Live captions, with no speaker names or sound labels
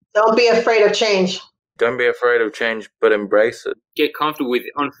Don't be afraid of change. Don't be afraid of change, but embrace it. Get comfortable with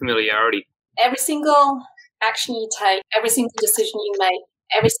unfamiliarity. Every single action you take, every single decision you make,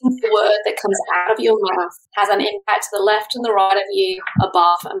 every single word that comes out of your mouth has an impact to the left and the right of you,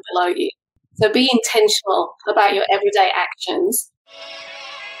 above and below you. So be intentional about your everyday actions.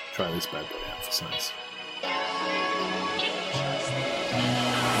 Try this bad boy out for size.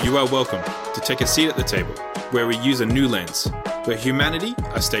 You are welcome to take a seat at the table, where we use a new lens, where humanity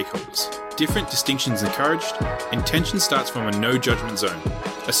are stakeholders. Different distinctions encouraged, intention starts from a no-judgment zone.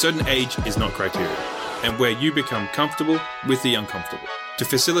 A certain age is not criteria, and where you become comfortable with the uncomfortable to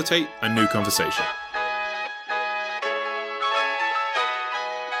facilitate a new conversation.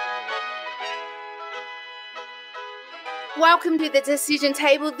 Welcome to the Decision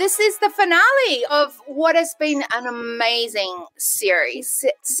Table. This is the finale of what has been an amazing series.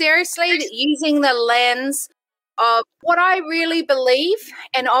 Seriously, using the lens of what I really believe,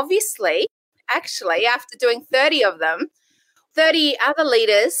 and obviously, actually, after doing 30 of them, 30 other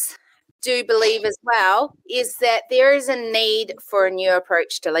leaders do believe as well, is that there is a need for a new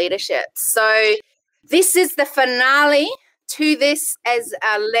approach to leadership. So this is the finale to this as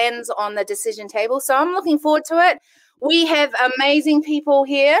a lens on the Decision Table. So I'm looking forward to it. We have amazing people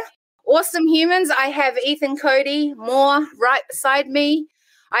here, awesome humans. I have Ethan Cody Moore right beside me.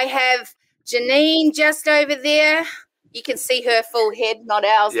 I have Janine just over there. You can see her full head, not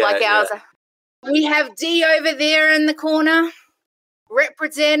ours, like ours. We have Dee over there in the corner,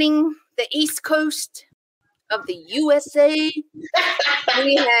 representing the East Coast of the USA.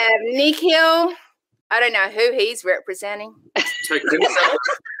 We have Nikhil. I don't know who he's representing. Who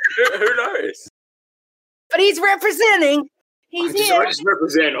knows? But he's representing. He's here. I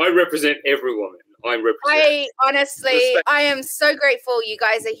represent everyone. I am so grateful you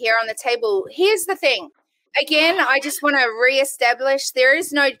guys are here on the table. Here's the thing. Again, I just want to reestablish there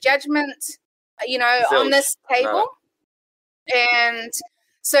is no judgment, on this table. No. And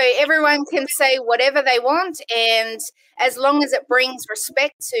so everyone can say whatever they want. And as long as it brings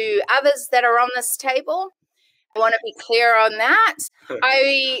respect to others that are on this table, I want to be clear on that.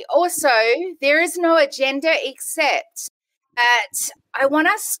 There is no agenda except that I want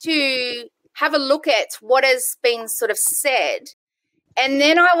us to have a look at what has been sort of said. And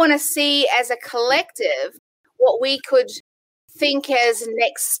then I want to see as a collective what we could think as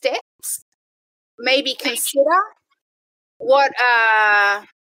next steps, maybe consider what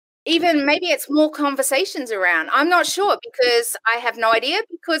even maybe it's more conversations around. I'm not sure because I have no idea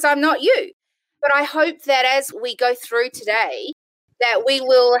because I'm not you. But I hope that as we go through today, that we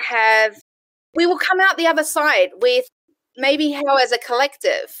will come out the other side with maybe how as a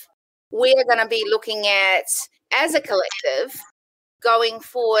collective, we're going to be looking at, as a collective, going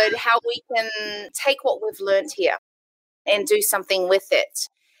forward, how we can take what we've learned here and do something with it.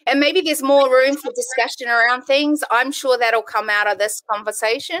 And maybe there's more room for discussion around things. I'm sure that'll come out of this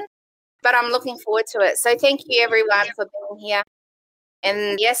conversation, but I'm looking forward to it. So thank you, everyone, for being here.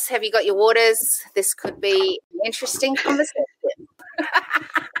 And yes, have you got your waters? This could be an interesting conversation.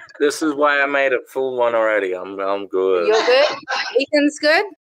 This is why I made it full one already. I'm good. You're good? Ethan's good?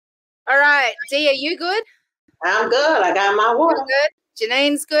 All right. Dee, are you good? I'm good. I got my water. You're good.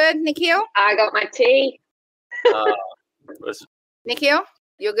 Janine's good. Nikhil? I got my tea. Nikhil,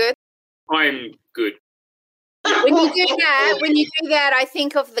 you're good? I'm good. When you do that, I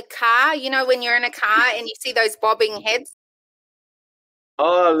think of the car, when you're in a car and you see those bobbing heads.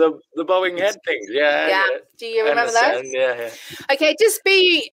 Oh, the bobbing head things. Yeah. Do you remember those? Yeah. Okay,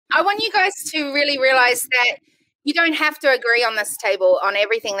 I want you guys to really realize that you don't have to agree on this table on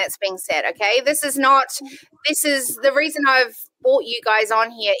everything that's being said, okay? This is the reason I've brought you guys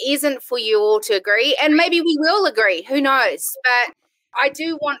on here isn't for you all to agree, and maybe we will agree, who knows? But I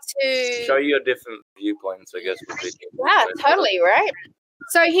do want to show you different viewpoints, I guess. Yeah, totally, right?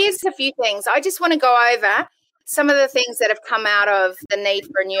 So here's a few things. I just want to go over some of the things that have come out of the need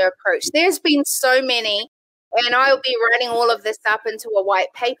for a new approach. There's been so many, and I'll be writing all of this up into a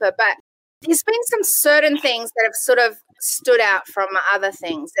white paper, but there's been some certain things that have sort of stood out from other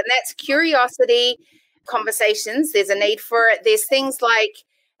things, and that's curiosity, conversations. There's a need for it. There's things like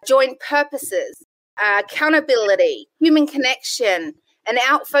joint purposes, accountability, human connection, an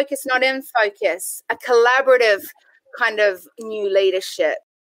out focus, not in focus, a collaborative kind of new leadership,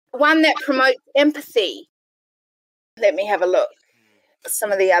 one that promotes empathy. Let me have a look.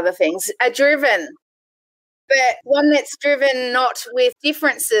 Some of the other things are driven, but one that's driven not with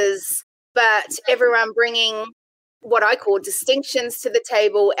differences, but everyone bringing what I call distinctions to the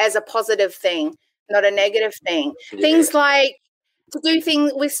table as a positive thing, not a negative thing. Yeah. Things like to do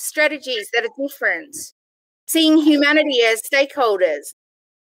things with strategies that are different, seeing humanity as stakeholders,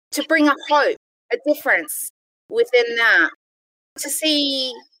 to bring a hope, a difference within that, to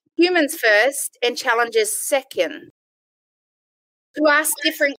see humans first and challenges second, to ask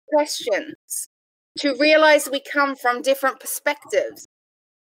different questions, to realize we come from different perspectives.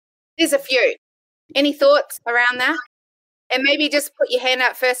 There's a few. Any thoughts around that? And maybe just put your hand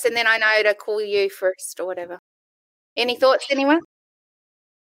up first and then I know to call you first or whatever. Any thoughts, anyone?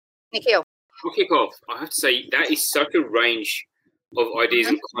 Nikhil. I'll kick off. I have to say that is such a range of ideas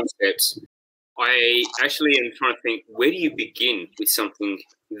and concepts. I actually am trying to think, where do you begin with something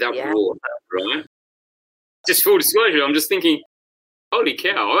that broad, right? Just full disclosure, I'm just thinking, holy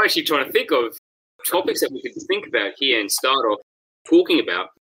cow, I'm actually trying to think of topics that we could think about here and start off talking about.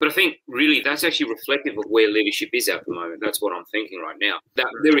 But I think really that's actually reflective of where leadership is at the moment. That's what I'm thinking right now. That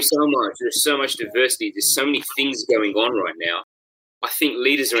there's so much diversity, there's so many things going on right now. I think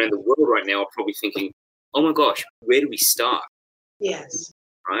leaders around the world right now are probably thinking, oh my gosh, where do we start? Yes.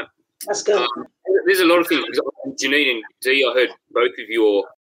 Right? That's good. There's a lot of things. Janine and Dee, I heard both of your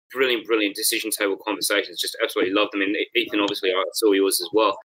brilliant decision table conversations. Just absolutely loved them. And Ethan, obviously, I saw yours as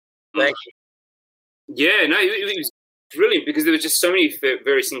well. Thank you. Yeah, no, it was brilliant because there were just so many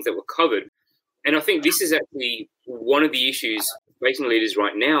various things that were covered. And I think this is actually one of the issues facing leaders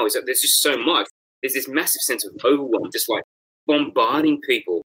right now is that there's just so much. There's this massive sense of overwhelm, just like bombarding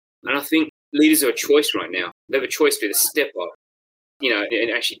people. And I think leaders are a choice right now. They have a choice to either step up, and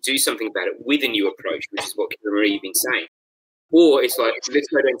actually do something about it with a new approach, which is what Kira Marie you've been saying. Or it's like, let's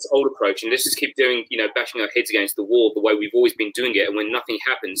go down this old approach and let's just keep doing, bashing our heads against the wall the way we've always been doing it. And when nothing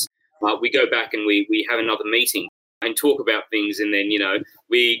happens, we go back and we have another meeting and talk about things. And then,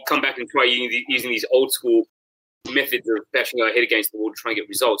 we come back and try using these old school methods of bashing our head against the wall to try and get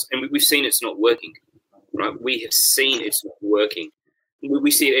results. And we've seen it's not working, right? We have seen it's not working.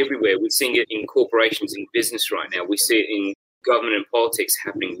 We see it everywhere. We're seeing it in corporations, in business right now. We see it in government and politics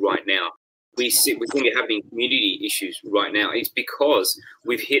happening right now. We're seeing it happening in community issues right now. It's because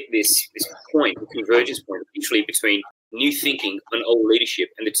we've hit this point, the convergence point, literally between new thinking and old leadership,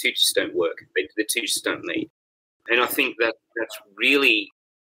 and the two just don't work. The two just don't meet. And I think that's really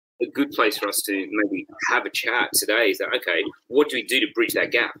a good place for us to maybe have a chat today is that, okay, what do we do to bridge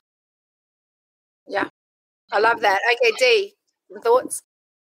that gap? Yeah, I love that. Okay, Dee, thoughts?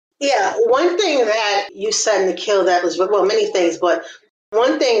 Yeah, one thing that you said, Nikhil, that was, well, many things, but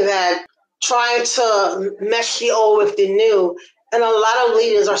one thing that trying to mesh the old with the new, and a lot of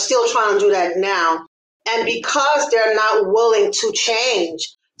leaders are still trying to do that now. And because they're not willing to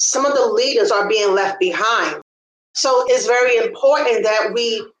change, some of the leaders are being left behind. So it's very important that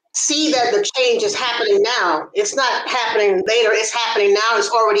we see that the change is happening now. It's not happening later. It's happening now. It's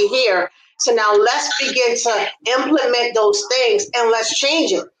already here. So now let's begin to implement those things and let's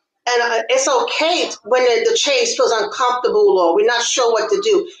change it. And it's okay when the change feels uncomfortable or we're not sure what to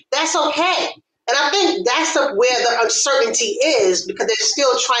do. That's okay. And I think that's where the uncertainty is, because they're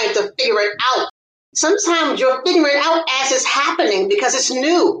still trying to figure it out. Sometimes you're figuring it out as it's happening because it's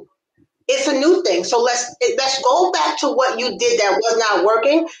new. It's a new thing. So let's go back to what you did that was not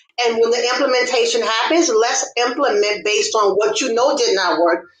working. And when the implementation happens, let's implement based on what you know did not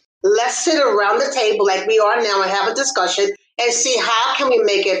work. Let's sit around the table like we are now and have a discussion and see how can we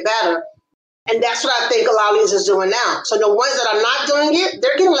make it better. And that's what I think a lot of leaders is doing now. So the ones that are not doing it,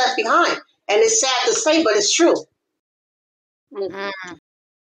 they're getting left behind. And it's sad to say, but it's true. Mm-hmm.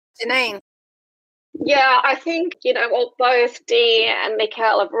 Janine. Yeah, I think, what both Dee and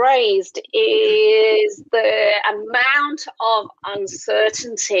Nikhil have raised is the amount of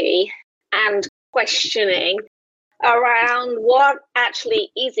uncertainty and questioning around what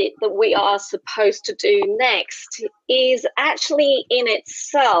actually is it that we are supposed to do next is actually in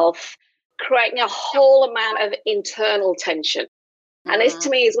itself creating a whole amount of internal tension. Mm-hmm. And this to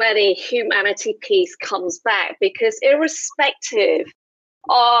me is where the humanity piece comes back, because irrespective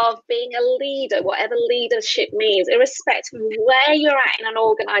of being a leader, whatever leadership means, irrespective of where you're at in an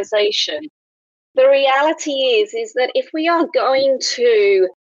organization, the reality is that if we are going to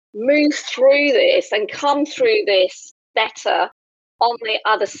move through this and come through this better on the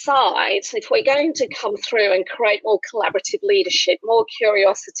other side, if we're going to come through and create more collaborative leadership, more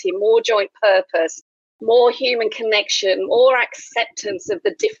curiosity, more joint purpose, more human connection, more acceptance of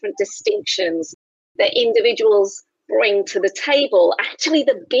the different distinctions that individuals bring to the table, actually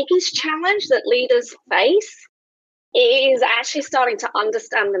the biggest challenge that leaders face is actually starting to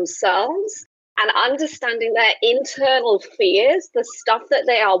understand themselves and understanding their internal fears, the stuff that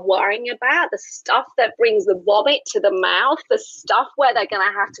they are worrying about, the stuff that brings the vomit to the mouth, the stuff where they're going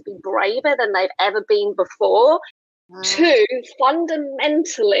to have to be braver than they've ever been before, to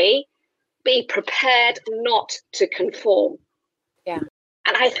fundamentally be prepared not to conform. Yeah.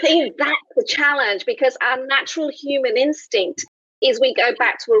 And I think that's the challenge, because our natural human instinct is we go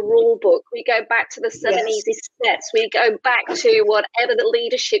back to a rule book, we go back to the 7 easy steps, we go back to whatever the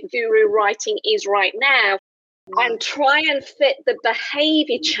leadership guru writing is right now, and try and fit the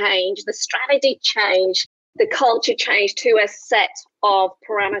behavior change, the strategy change, the culture change to a set of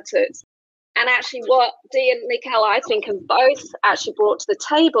parameters. And actually what Dee and Nikhil, I think, have both actually brought to the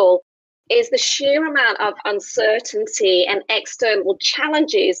table is the sheer amount of uncertainty and external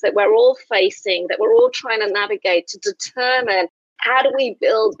challenges that we're all facing, that we're all trying to navigate to determine how do we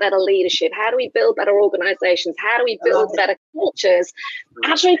build better leadership, how do we build better organizations, how do we build better cultures,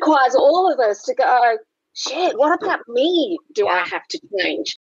 actually requires all of us to go, shit, what about me do I have to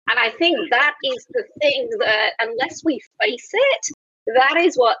change? And I think that is the thing that unless we face it, that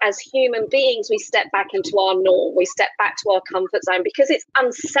is what, as human beings, we step back into our norm, we step back to our comfort zone, because it's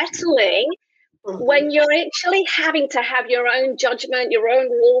unsettling when you're actually having to have your own judgment, your own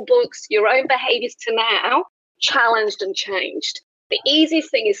rule books, your own behaviors to now challenged and changed. The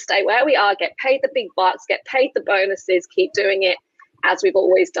easiest thing is stay where we are, get paid the big bucks, get paid the bonuses, keep doing it as we've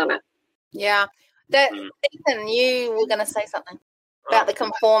always done it. Yeah. Ethan, you were going to say something about the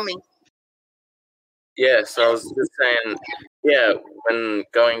conforming. Yeah, so I was just saying, when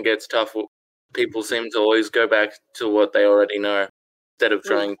going gets tough, people seem to always go back to what they already know instead of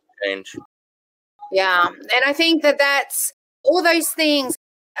trying to change. Yeah, and I think that's all those things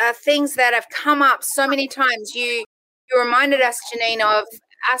are things that have come up so many times. You reminded us, Janine, of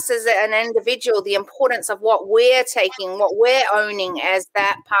us as an individual, the importance of what we're taking, what we're owning as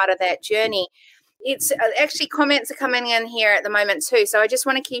that part of that journey. It's actually comments are coming in here at the moment too, so I just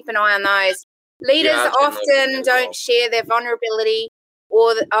want to keep an eye on those. Leaders often don't share their vulnerability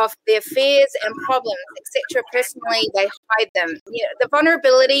or of their fears and problems, etc. Personally, they hide them. The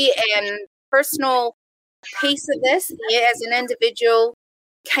vulnerability and personal piece of this, as an individual,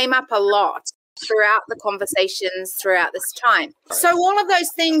 came up a lot throughout the conversations throughout this time. So all of those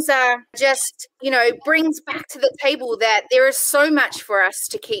things are just, brings back to the table that there is so much for us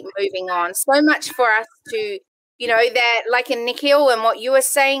to keep moving on, so much for us to, that like in Nikhil and what you were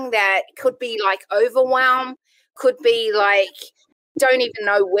saying, that could be like overwhelm, could be like don't even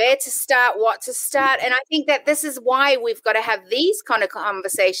know where to start, what to start. And I think that this is why we've got to have these kind of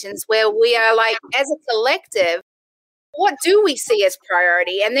conversations where we are like, as a collective, what do we see as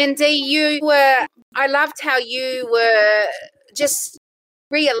priority? And then Dee, I loved how you were just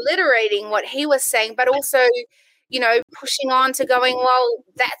reiterating what he was saying, but also, pushing on to going, well,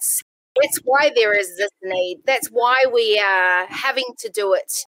 that's why there is this need. That's why we are having to do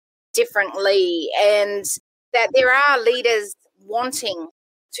it differently, and that there are leaders wanting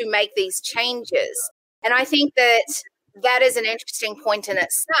to make these changes. And I think that is an interesting point in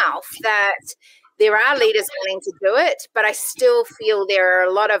itself, that there are leaders wanting to do it, but I still feel there are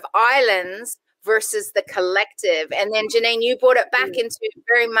a lot of islands versus the collective. And then, Janine, you brought it back into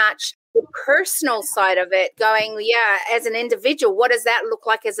very much the personal side of it, going, as an individual, what does that look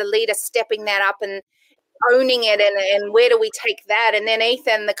like as a leader, stepping that up and owning it, and where do we take that? And then,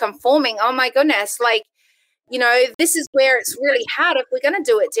 Ethan, the conforming, oh my goodness, like, this is where it's really hard if we're going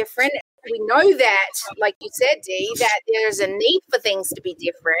to do it different. We know that, like you said, Dee, that there's a need for things to be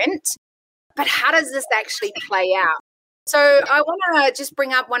different. But how does this actually play out? So I want to just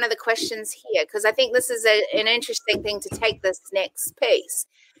bring up one of the questions here, because I think this is an interesting thing to take this next piece.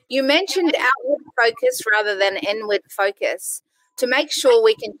 You mentioned outward focus rather than inward focus to make sure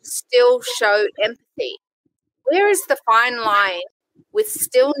we can still show empathy. Where is the fine line with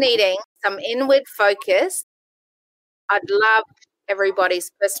still needing some inward focus? I'd love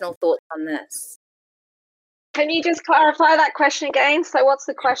everybody's personal thoughts on this. Can you just clarify that question again? So what's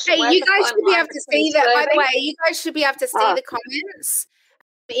the question? Hey, you guys should be able to see that, by the way. You guys should be able to see the comments.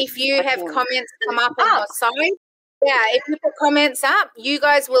 If you have comments come up on your side. Yeah, if you put comments up, you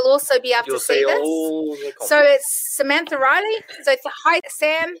guys will also be able to see this. So it's Samantha Riley. So hi,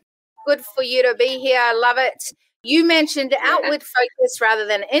 Sam. Good for you to be here. I love it. You mentioned outward focus rather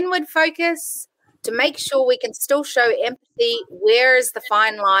than inward focus to make sure we can still show empathy. Where is the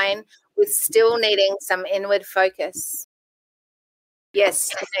fine line with still needing some inward focus?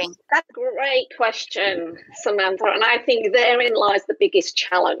 Yes, I think. That's a great question, Samantha. And I think therein lies the biggest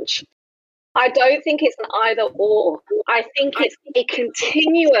challenge. I don't think it's an either or. I think it's a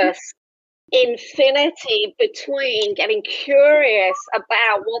continuous infinity between getting curious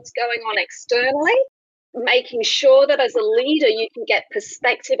about what's going on externally, making sure that as a leader you can get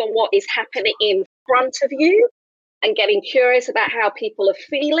perspective on what is happening in front of you, and getting curious about how people are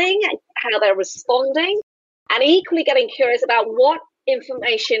feeling and how they're responding, and equally getting curious about what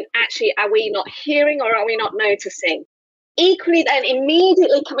information actually are we not hearing or are we not noticing. equally then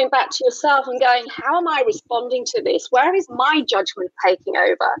immediately coming back to yourself and going, how am I responding to this? Where is my judgment taking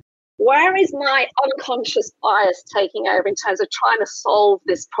over? Where is my unconscious bias taking over in terms of trying to solve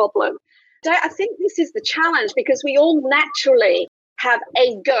this problem? I think this is the challenge, because we all naturally have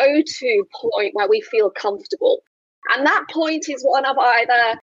a go-to point where we feel comfortable. And that point is one of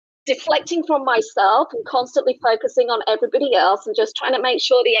either deflecting from myself and constantly focusing on everybody else and just trying to make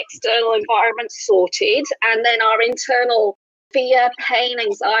sure the external environment's sorted, and then our internal fear, pain,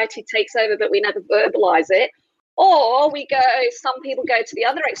 anxiety takes over, but we never verbalize it. Or some people go to the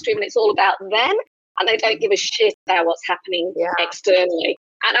other extreme and it's all about them and they don't give a shit about what's happening externally.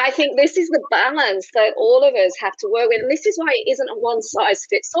 And I think this is the balance that all of us have to work with. And this is why it isn't a one size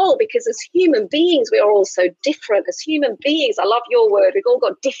fits all, because as human beings, we are all so different. As human beings, I love your word, we've all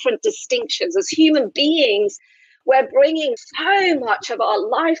got different distinctions. As human beings, we're bringing so much of our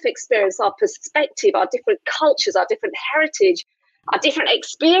life experience, our perspective, our different cultures, our different heritage, our different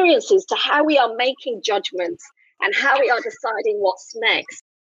experiences to how we are making judgments and how we are deciding what's next.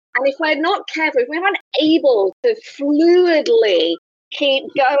 And if we're not careful, if we're unable to fluidly keep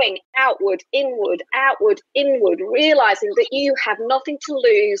going outward, inward, realizing that you have nothing to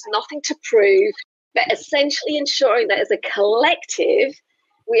lose, nothing to prove, but essentially ensuring that as a collective,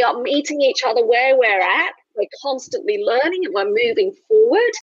 we are meeting each other where we're at, we're constantly learning and we're moving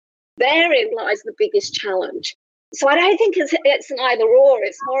forward. Therein lies the biggest challenge. So I don't think it's an either or,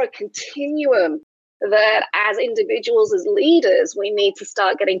 it's more a continuum that as individuals, as leaders, we need to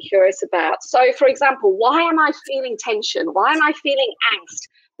start getting curious about. So, for example, why am I feeling tension? Why am I feeling angst?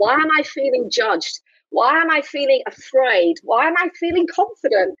 Why am I feeling judged? Why am I feeling afraid? Why am I feeling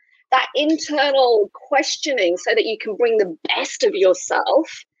confident? That internal questioning so that you can bring the best of yourself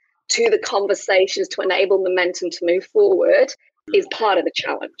to the conversations to enable momentum to move forward is part of the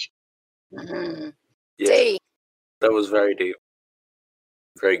challenge. Mm-hmm. Yeah, that was very deep.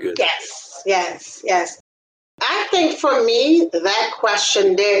 Very good. Yes. I think for me, that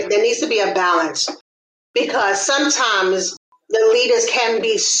question, there needs to be a balance, because sometimes the leaders can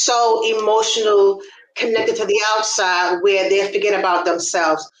be so emotional, connected to the outside, where they forget about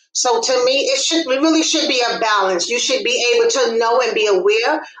themselves. So to me, it really should be a balance. You should be able to know and be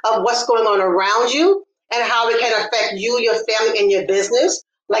aware of what's going on around you and how it can affect you, your family, and your business,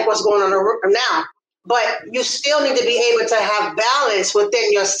 like what's going on now. But you still need to be able to have balance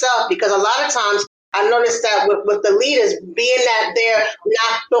within yourself, because a lot of times I noticed that with the leaders, being that they're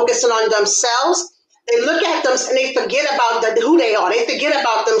not focusing on themselves, they look at them and they forget about who they are. They forget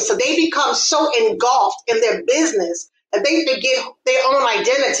about them. So they become so engulfed in their business that they forget their own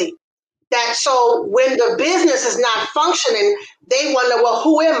identity. So when the business is not functioning, they wonder, well,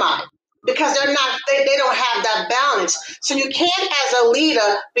 who am I? Because they don't have that balance. So you can't, as a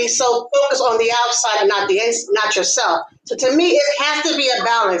leader, be so focused on the outside and not yourself. So to me, it has to be a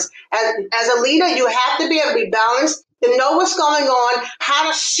balance. As a leader, you have to be able to be balanced, to know what's going on,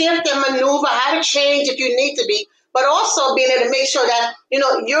 how to shift and maneuver, how to change if you need to be, but also being able to make sure that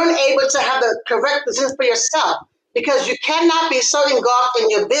you're able to have the correct decisions for yourself. Because you cannot be so engulfed in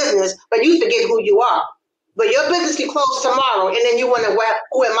your business, but you forget who you are. But your business can close tomorrow, and then you wonder,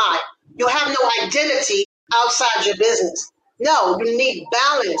 who am I? You have no identity outside your business. No, you need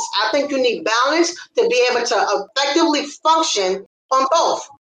balance. I think you need balance to be able to effectively function on both.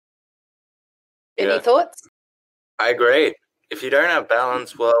 Any thoughts? I agree. If you don't have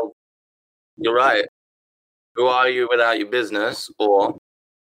balance, well, you're right. Who are you without your business, or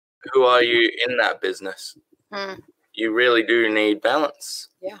who are you in that business? You really do need balance.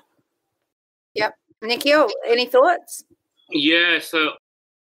 Yeah. Yep. Nikhil, any thoughts? Yeah, so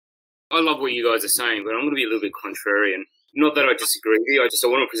I love what you guys are saying, but I'm going to be a little bit contrarian. Not that I disagree with you, I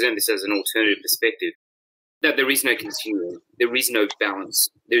want to present this as an alternative perspective. That there is no continuum, there is no balance.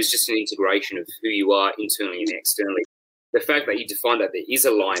 There's just an integration of who you are internally and externally. The fact that you define that there is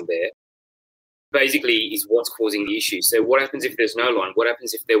a line there basically is what's causing the issue. So what happens if there's no line? What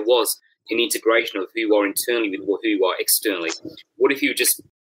happens if there was an integration of who you are internally with who you are externally? What if you were just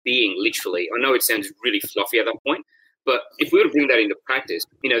being literally? I know it sounds really fluffy at that point, but if we were to bring that into practice,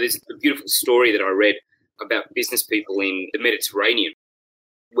 there's a beautiful story that I read about business people in the Mediterranean,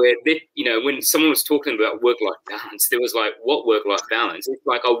 where when someone was talking about work-life balance, there was like, what work-life balance? It's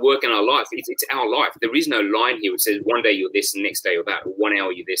like our work and our life. It's our life. There is no line here which says one day you're this and next day you're that, or 1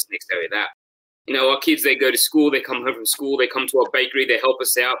 hour you're this, next day you're that. Our kids, they go to school, they come home from school, they come to our bakery, they help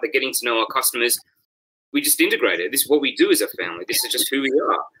us out, they're getting to know our customers. We just integrate it. This is what we do as a family. This is just who we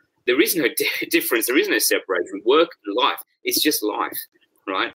are. There is no difference. There is no separation. Work and life, it's just life,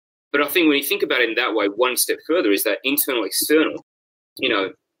 right? But I think when you think about it in that way, one step further is that internal, external.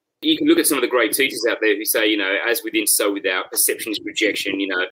 You can look at some of the great teachers out there who say, you know, as within, so without, perception is projection, you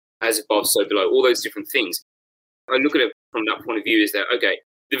know, as above, so below, all those different things. I look at it from that point of view is that, okay,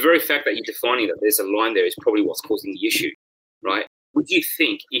 the very fact that you're defining that there's a line there is probably what's causing the issue, right? Would you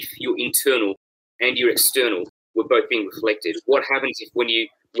think if your internal and your external were both being reflected, what happens if when you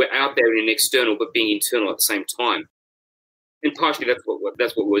were out there in an external but being internal at the same time? And partially that's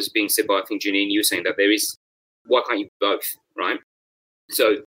what was being said by, I think, Janine, you were saying that there is, why can't you both, right?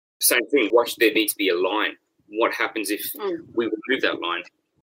 So same thing, why should there need to be a line? What happens if we remove that line?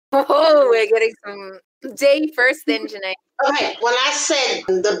 Oh, we're getting some D first then, Janine. Okay, when I said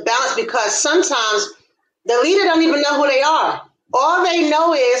the balance, because sometimes the leader don't even know who they are. All they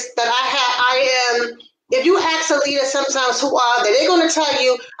know is that I am, if you ask a leader sometimes who are they, they're going to tell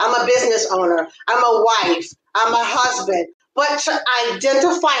you, I'm a business owner, I'm a wife, I'm a husband. But to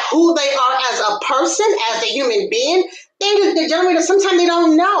identify who they are as a person, as a human being, the generator, sometimes they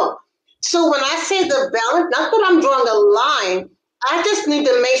don't know. So when I say the balance, not that I'm drawing a line, I just need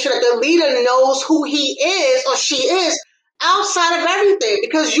to make sure that the leader knows who he is or she is outside of everything,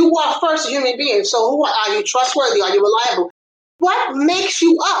 because you are first a human being. So who are you? Trustworthy? Are you reliable? What makes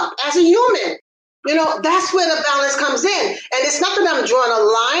you up as a human? You know, that's where the balance comes in. And it's not that I'm drawing a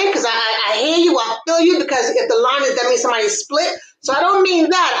line, because I hear you, I feel you, because if the line is, that means somebody's split. So I don't mean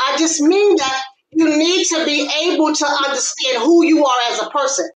that. I just mean that you need to be able to understand who you are as a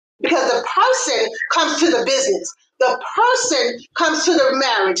person, because the person comes to the business. The person comes to the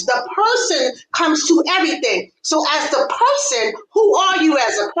marriage. The person comes to everything. So as the person, who are you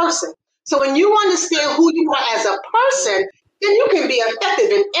as a person? So when you understand who you are as a person, then you can be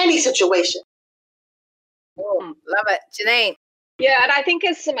effective in any situation. Love it. Janine. Yeah, and I think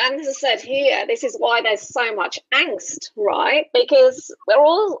as Samantha said here, this is why there's so much angst, right? Because we're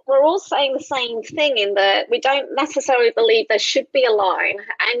all saying the same thing in that we don't necessarily believe there should be a line,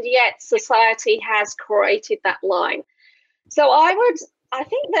 and yet society has created that line. So I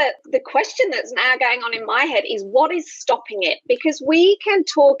think that the question that's now going on in my head is, what is stopping it? Because we can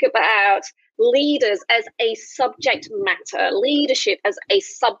talk about leaders as a subject matter, leadership as a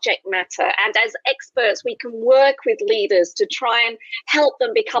subject matter, and as experts we can work with leaders to try and help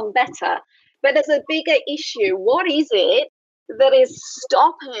them become better. But there's a bigger issue. What is it that is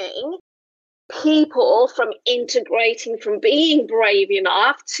stopping people from integrating, from being brave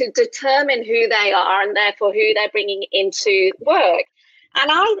enough to determine who they are and therefore who they're bringing into work? And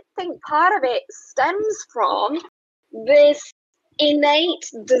I think part of it stems from this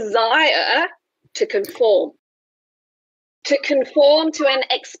innate desire to conform to an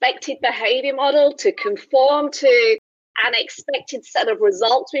expected behavior model, to conform to an expected set of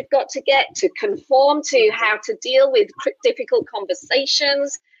results we've got to get, to conform to how to deal with difficult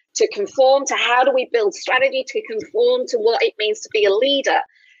conversations, to conform to how do we build strategy, to conform to what it means to be a leader.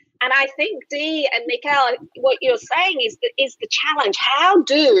 And I think, Dee and Nikhil, what you're saying is the challenge. How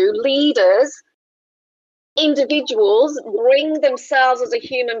do leaders, individuals, bring themselves as a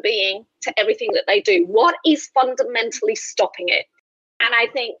human being to everything that they do? What is fundamentally stopping it? And I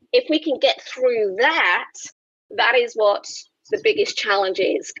think if we can get through that, that is what the biggest challenge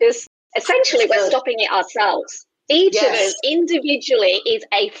is, because essentially we're stopping it ourselves. Each of us individually is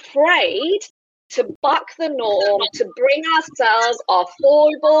afraid to buck the norm, to bring ourselves, our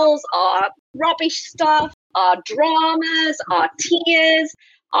foibles, our rubbish stuff, our dramas, our tears,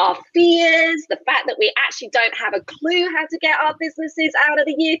 our fears, the fact that we actually don't have a clue how to get our businesses out of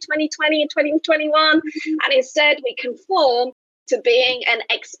the year 2020 and 2021, and instead we conform to being an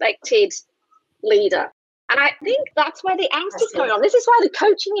expected leader. And I think that's where the angst is going on. This is why the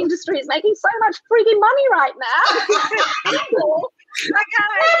coaching industry is making so much frigging money right now.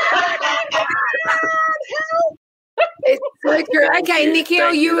 It's so true. Okay,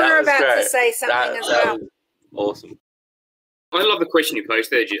 Nikhil, you were about to say something as well. Awesome. I love the question you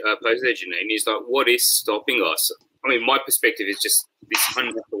posed there, Janine. Is like, what is stopping us? I mean, my perspective is just this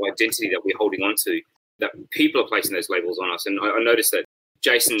unnatural identity that we're holding on to, that people are placing those labels on us. And I noticed that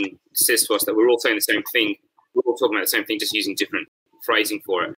Jason says to us that we're all saying the same thing. We're all talking about the same thing, just using different phrasing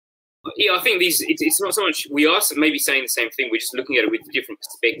for it. Yeah, I think it's not so much we are maybe saying the same thing. We're just looking at it with different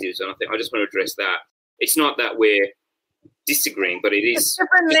perspectives. And I just want to address that. It's not that we're disagreeing, but it is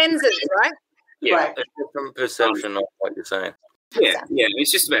different lenses, right? Yeah, Right. A different perception of what you're saying. Yeah.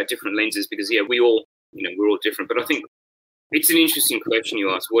 It's just about different lenses because we're all different. But I think it's an interesting question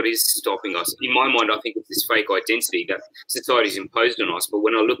you ask. What is stopping us? In my mind, I think it's this fake identity that society's imposed on us. But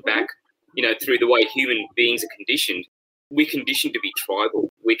when I look back, through the way human beings are conditioned, we're conditioned to be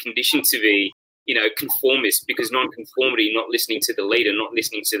tribal. We're conditioned to be conformist, because non-conformity, not listening to the leader, not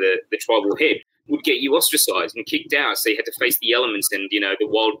listening to the tribal head, would get you ostracized and kicked out. So you had to face the elements and, the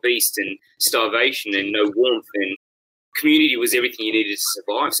wild beast and starvation and no warmth, and community was everything you needed to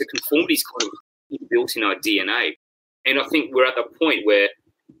survive. So conformity is kind of built in our DNA. And I think we're at the point where,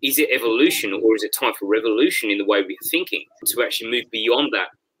 is it evolution or is it time for revolution in the way we're thinking, to actually move beyond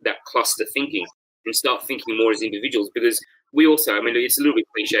that cluster thinking and start thinking more as individuals? Because we also, it's a little bit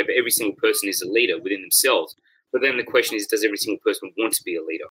cliche, but every single person is a leader within themselves. But then the question is, does every single person want to be a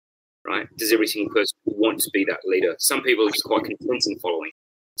leader, right? Does every single person want to be that leader? Some people are just quite content in following.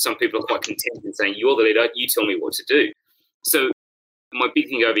 Some people are quite content in saying, you're the leader, you tell me what to do. So my big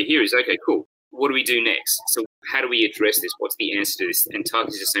thing over here is, okay, cool. What do we do next? So how do we address this? What's the answer to this? And Tark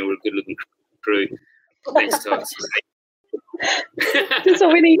is just saying we're a good-looking crew. Thanks, Tark. That's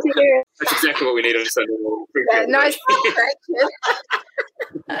what we need to do. That's exactly what we need on Sunday morning. Nice.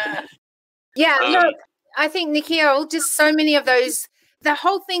 Look, I think, Nikhil, just so many of those, the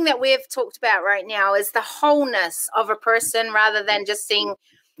whole thing that we've talked about right now is the wholeness of a person rather than just seeing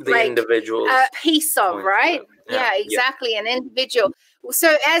the individual a piece of, right? Yeah, exactly. An individual.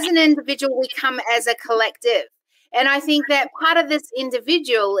 So as an individual, we come as a collective. And I think that part of this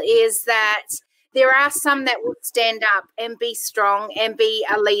individual is that there are some that will stand up and be strong and be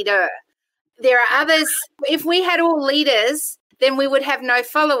a leader. There are others. If we had all leaders, then we would have no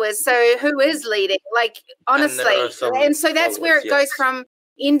followers. So who is leading? Like, honestly. And so that's where it goes from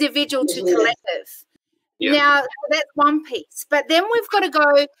individual to collective. Yeah. Now, that's one piece. But then we've got to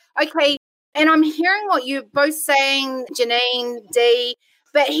go, okay, and I'm hearing what you're both saying, Janine, Dee,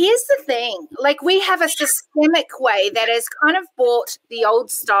 but here's the thing. Like, we have a systemic way that has kind of brought the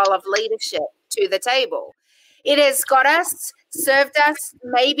old style of leadership to the table. It has got us, served us,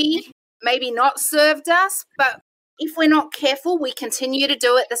 maybe not served us, but if we're not careful, we continue to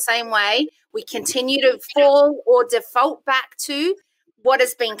do it the same way. We continue to fall or default back to what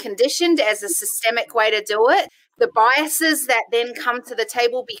has been conditioned as a systemic way to do it, the biases that then come to the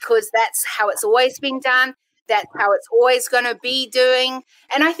table because that's how it's always been done, that's how it's always going to be doing.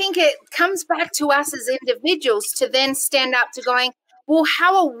 And I think it comes back to us as individuals to then stand up to going, well,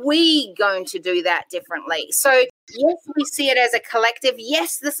 how are we going to do that differently? So, yes, we see it as a collective.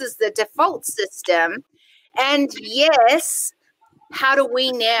 Yes, this is the default system. And yes, how do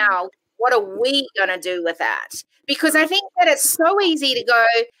we now, what are we going to do with that? Because I think that it's so easy to go,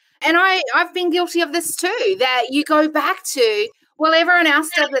 and I've been guilty of this too, that you go back to, well, everyone else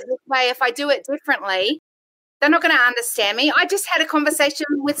does it this way. If I do it differently, they're not going to understand me. I just had a conversation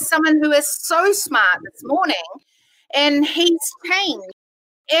with someone who is so smart this morning, and he's changed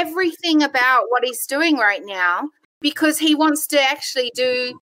everything about what he's doing right now because he wants to actually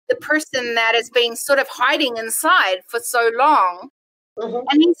do the person that has been sort of hiding inside for so long. Mm-hmm.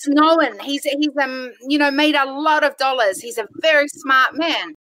 And he's known, he's made a lot of dollars. He's a very smart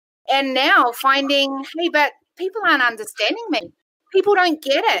man. And now finding, hey, but people aren't understanding me. People don't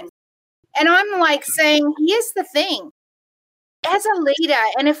get it. And I'm like saying, here's the thing. As a leader,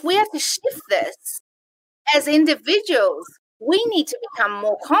 and if we have to shift this as individuals, we need to become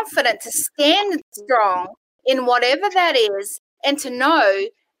more confident to stand strong in whatever that is, and to know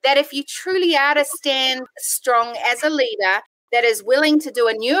that if you truly are to stand strong as a leader that is willing to do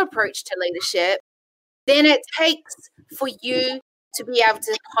a new approach to leadership, then it takes for you to be able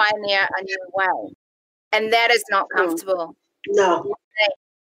to pioneer a new way. And that is not comfortable. No.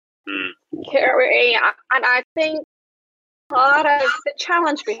 Carrie, and I think part of the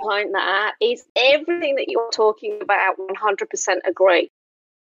challenge behind that is everything that you're talking about, 100% agree.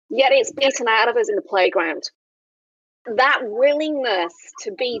 Yet it's beaten out of us in the playground. That willingness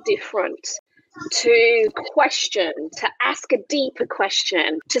to be different, to question, to ask a deeper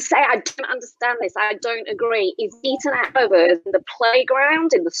question, to say, I don't understand this, I don't agree, is eaten out of us in the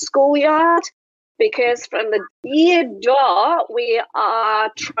playground, in the schoolyard, because from the year dot, we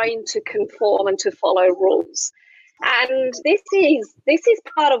are trying to conform and to follow rules. And this is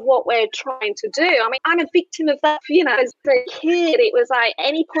part of what we're trying to do. I mean, I'm a victim of that. As a kid, it was like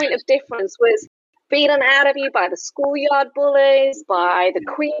any point of difference was beaten out of you by the schoolyard bullies, by the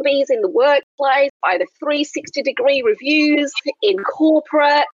queen bees in the workplace, by the 360-degree reviews in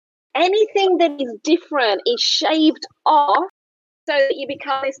corporate. Anything that is different is shaved off so that you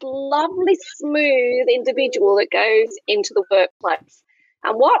become this lovely, smooth individual that goes into the workplace.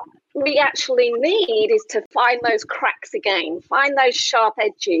 And what we actually need is to find those cracks again, find those sharp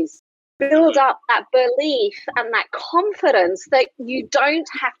edges, build up that belief and that confidence that you don't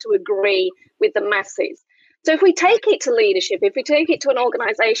have to agree with the masses. So if we take it to leadership, if we take it to an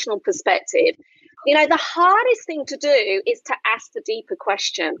organizational perspective, the hardest thing to do is to ask the deeper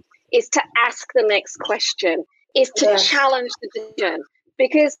question. is to ask the next question, is to challenge the decision.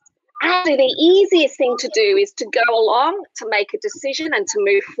 Because actually the easiest thing to do is to go along, to make a decision and to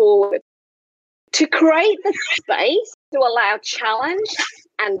move forward. To create the space to allow challenge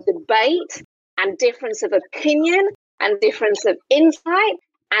and debate and difference of opinion and difference of insight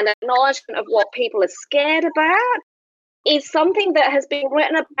and acknowledgement of what people are scared about is something that has been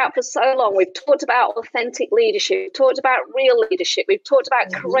written about for so long. We've talked about authentic leadership. We've talked about real leadership. We've talked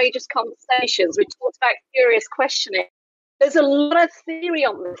about courageous conversations. We've talked about curious questioning. There's a lot of theory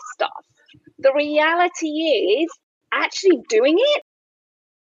on this stuff. The reality is actually doing it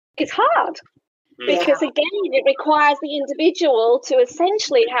is hard. Because, again, it requires the individual to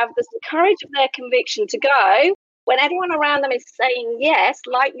essentially have the courage of their conviction to go when everyone around them is saying yes,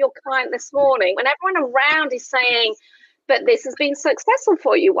 like your client this morning, when everyone around is saying, but this has been successful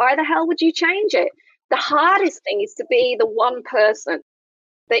for you, why the hell would you change it? The hardest thing is to be the one person,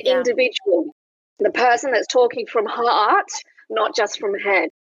 the individual, the person that's talking from heart, not just from head.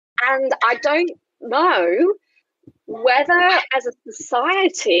 And I don't know whether as a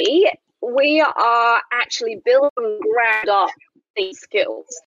society we are actually building ground up these skills.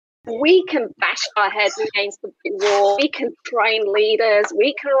 We can bash our heads against the wall. We can train leaders.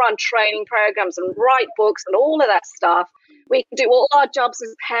 We can run training programs and write books and all of that stuff. We can do all our jobs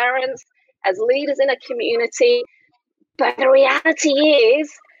as parents, as leaders in a community. But the reality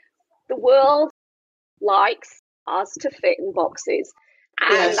is the world likes us to fit in boxes.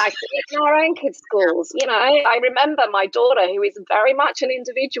 And I see it in our own kids' schools. You know, I remember my daughter, who is very much an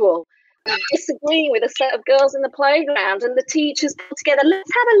individual, disagreeing with a set of girls in the playground, and the teachers put together, let's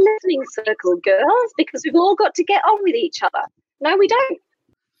have a listening circle, girls, because we've all got to get on with each other. No, we don't.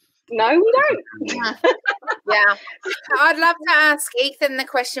 No, we don't. Yeah. I'd love to ask Ethan the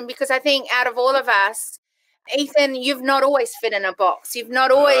question, because I think out of all of us, Ethan, you've not always fit in a box. You've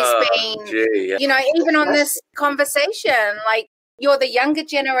not always been, you know, even on this conversation, like, you're the younger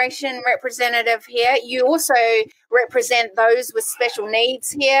generation representative here. You also represent those with special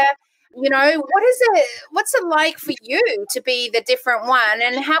needs here. You know, what's it like for you to be the different one,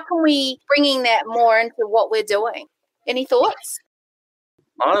 and how can we bringing that more into what we're doing? Any thoughts?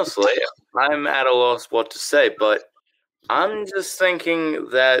 Honestly, I'm at a loss what to say, but I'm just thinking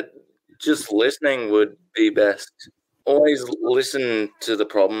that just listening would be best. Always listen to the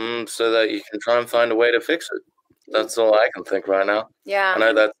problem so that you can try and find a way to fix it. That's all I can think right now. Yeah. I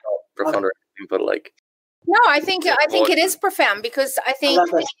know that's not profound or anything, but like. No, I think it is profound, because I think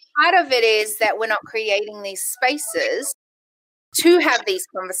part of it is that we're not creating these spaces to have these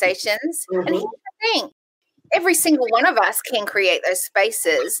conversations. And here's the thing. Every single one of us can create those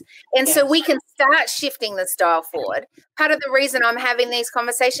spaces. And so we can start shifting the style forward. Part of the reason I'm having these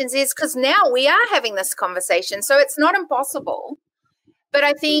conversations is because now we are having this conversation. So it's not impossible. But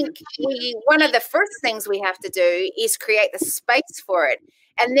I think one of the first things we have to do is create the space for it.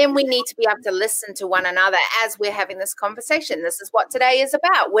 And then we need to be able to listen to one another as we're having this conversation. This is what today is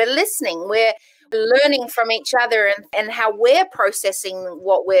about. We're listening. We're learning from each other and how we're processing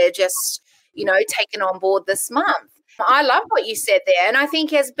what we're just, you know, taking on board this month. I love what you said there. And I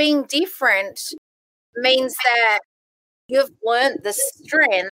think as being different means that you've learned the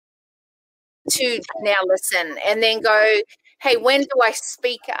strength to now listen and then go, hey, when do I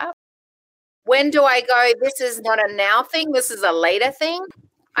speak up? When do I go, this is not a now thing, this is a later thing?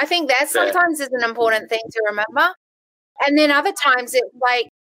 I think that sometimes is an important thing to remember. And then other times it's like,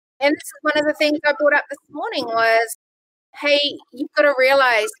 and this is one of the things I brought up this morning was, hey, you've got to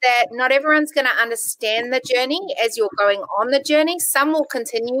realize that not everyone's going to understand the journey as you're going on the journey. Some will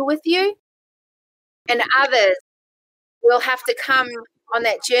continue with you, and others will have to come on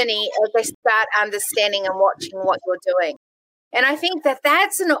that journey as they start understanding and watching what you're doing. And I think that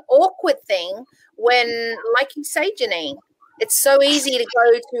that's an awkward thing when, like you say, Janine, it's so easy to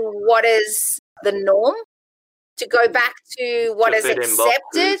go to what is the norm, to go back to what is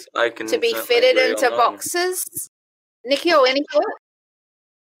accepted, to be fitted into boxes. Nikhil, any thought?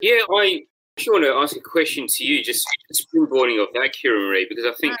 Yeah, I actually want to ask a question to you, just springboarding off that, Kira Marie, because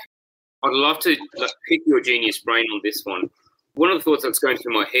I think I'd love to pick your genius brain on this one. One of the thoughts that's going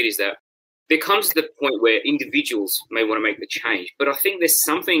through my head is that there comes to the point where individuals may want to make the change, but I think there's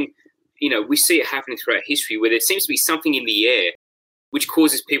something, you know, we see it happening throughout history where there seems to be something in the air which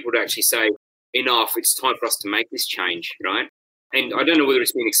causes people to actually say, enough, it's time for us to make this change, right? And I don't know whether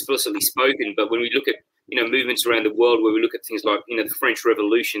it's been explicitly spoken, but when we look at, you know, movements around the world where we look at things like, you know, the French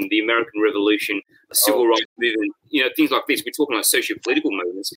Revolution, the American Revolution, the Civil Rights Movement, you know, things like this, we're talking like socio-political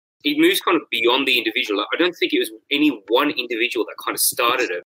movements. It moves kind of beyond the individual. I don't think it was any one individual that kind of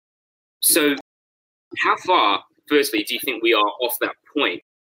started it. So how far, firstly, do you think we are off that point?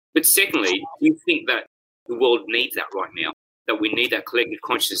 But secondly, do you think that the world needs that right now? That we need that collective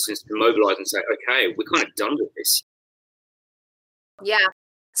consciousness to mobilise and say, okay, we're kind of done with this. Yeah.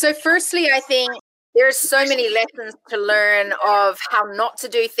 So firstly, I think there's so many lessons to learn of how not to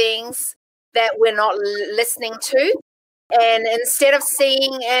do things that we're not listening to. And instead of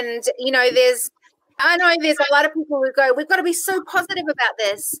seeing, and, I know there's a lot of people who go, we've got to be so positive about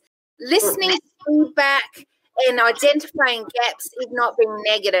this. Listening to feedback and identifying gaps is not being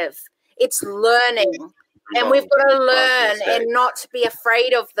negative. It's learning. And we've got to learn and not be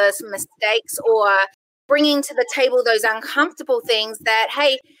afraid of those mistakes or bringing to the table those uncomfortable things that,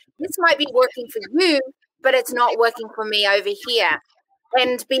 hey, this might be working for you, but it's not working for me over here.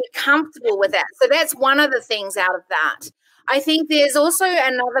 And be comfortable with that. So that's one of the things out of that. I think there's also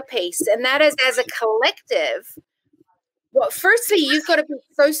another piece, and that is as a collective, firstly, you've got to be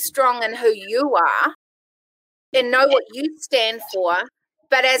so strong in who you are and know what you stand for.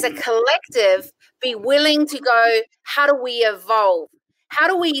 But as a collective, be willing to go, how do we evolve? How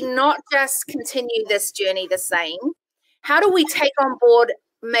do we not just continue this journey the same? How do we take on board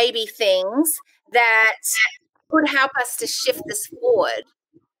maybe things that could help us to shift this forward?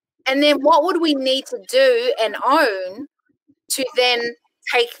 And then what would we need to do and own to then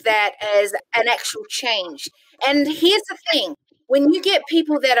take that as an actual change? And here's the thing. When you get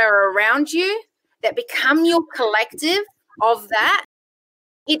people that are around you that become your collective of that,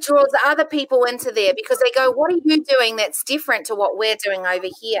 it draws other people into there because they go, what are you doing that's different to what we're doing over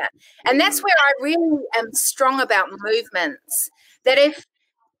here? And that's where I really am strong about movements.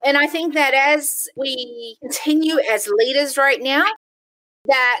 And I think that as we continue as leaders right now,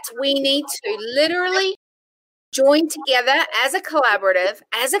 that we need to literally join together as a collaborative,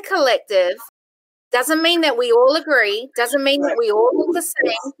 as a collective. Doesn't mean that we all agree, doesn't mean that we all look the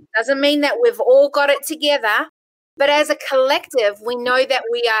same, doesn't mean that we've all got it together. But as a collective, we know that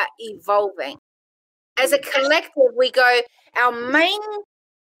we are evolving. As a collective, we go, our main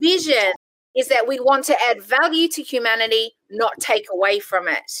vision is that we want to add value to humanity, not take away from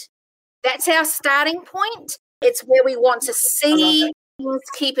it. That's our starting point. It's where we want to see things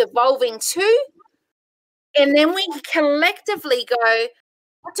keep evolving to. And then we collectively go,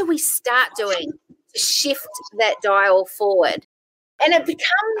 what do we start doing to shift that dial forward? And it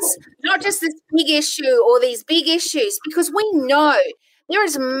becomes not just this big issue or these big issues, because we know there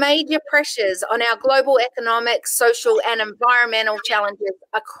is major pressures on our global economic, social, and environmental challenges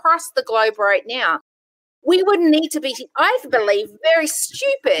across the globe right now. We would need to be, I believe, very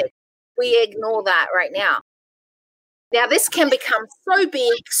stupid we ignore that right now. Now, this can become so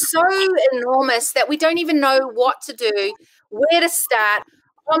big, so enormous that we don't even know what to do, where to start.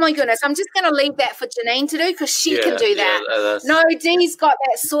 Oh, my goodness. I'm just going to leave that for Janine to do because she can do that. No, Dee's got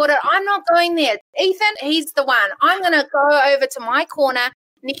that sorted. I'm not going there. Ethan, he's the one. I'm going to go over to my corner.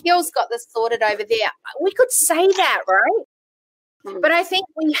 Nikhil's got this sorted over there. We could say that, right? But I think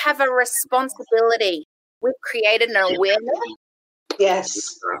we have a responsibility. We've created an awareness.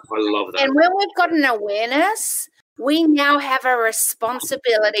 Yes. I love that. And when we've got an awareness, we now have a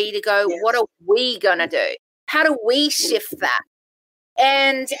responsibility to go, what are we going to do? How do we shift that?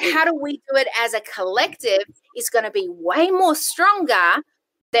 And how do we do it as a collective is going to be way more stronger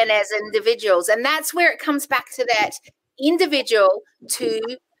than as individuals. And that's where it comes back to that individual to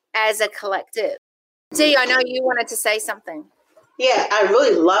as a collective. Dee, I know you wanted to say something. Yeah, I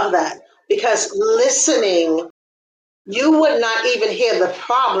really love that because listening, you would not even hear the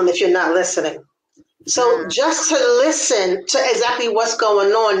problem if you're not listening. So just to listen to exactly what's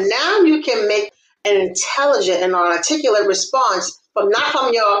going on, now you can make an intelligent and articulate response not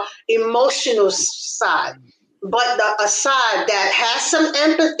from your emotional side, but a side that has some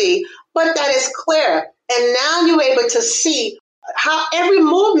empathy, but that is clear. And now you're able to see how every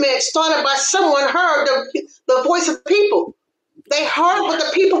movement started by someone heard the voice of the people. They heard what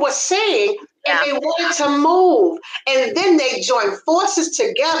the people were saying, and they wanted to move. And then they joined forces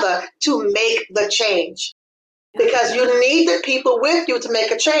together to make the change. Because you need the people with you to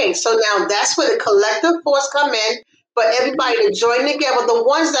make a change. So now that's where the collective force come in, for everybody to join together, the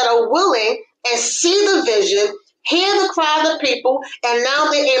ones that are willing and see the vision, hear the cry of the people, and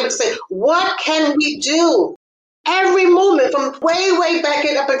now they're able to say, what can we do? Every movement from way back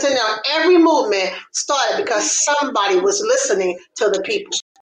up until now, every movement started because somebody was listening to the people.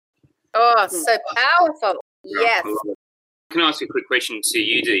 Oh, so powerful. Yes. Can I ask a quick question to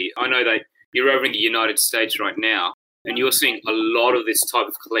you, Dee? I know that you're over in the United States right now, and you're seeing a lot of this type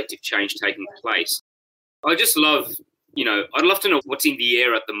of collective change taking place. I just love, I'd love to know what's in the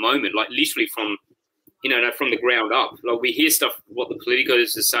air at the moment, like literally from the ground up. Like we hear stuff, what the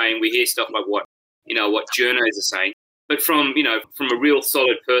politicos are saying, we hear stuff like what journos are saying. but from a real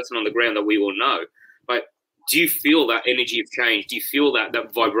solid person on the ground that we all know. Like, do you feel that energy of change? Do you feel that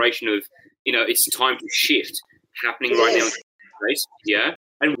vibration of, it's time to shift happening right now? Yeah.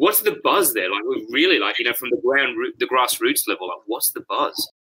 And what's the buzz there? Like, we really, from the grassroots level, like, what's the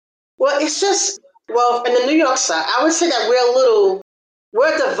buzz? Well, it's just, in the New York side, I would say that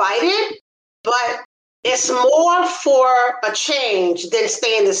we're divided, but it's more for a change than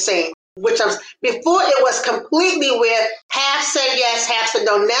staying the same. Before it was completely where half said yes, half said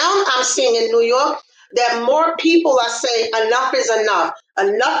no. Now I'm seeing in New York that more people are saying enough is enough.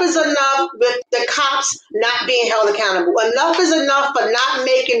 Enough is enough with the cops not being held accountable. Enough is enough for not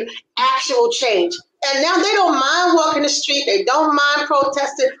making actual change. And now they don't mind walking the street. They don't mind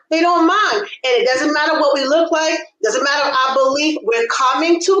protesting. They don't mind. And it doesn't matter what we look like. Doesn't matter our belief. We're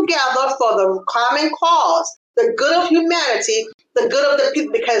coming together for the common cause, the good of humanity, the good of the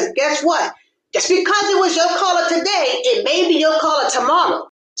people. Because guess what? Just because it was your color today, it may be your color tomorrow.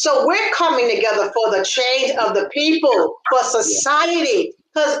 So we're coming together for the change of the people, for society.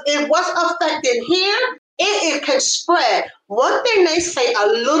 Because if what's affected here, it can spread. One thing they say, a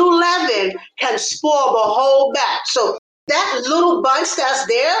little leaven can spoil the whole batch. So that little bunch that's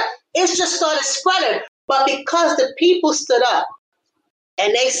there, it's just started spreading. But because the people stood up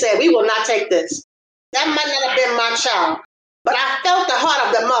and they said, we will not take this. That might not have been my child. But I felt the heart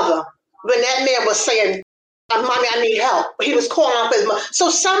of the mother when that man was saying, Mommy, I need help. He was calling off his mother. So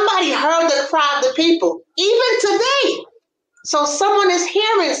somebody heard the cry of the people, even today. So someone is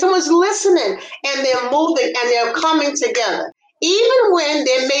hearing, someone's listening, and they're moving and they're coming together. Even when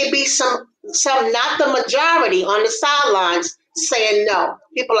there may be some not the majority on the sidelines saying no,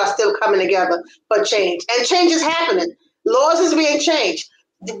 people are still coming together for change. And change is happening. Laws is being changed.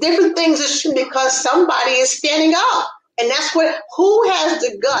 The different things are because somebody is standing up. And that's who has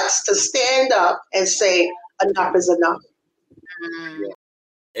the guts to stand up and say, enough is enough.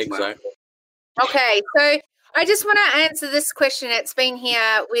 Exactly. Okay, so I just want to answer this question. It's been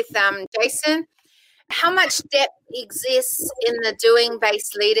here with Jason. How much depth exists in the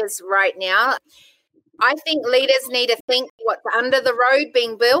doing-based leaders right now? I think leaders need to think what's under the road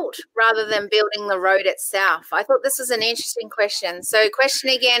being built rather than building the road itself. I thought this was an interesting question. So question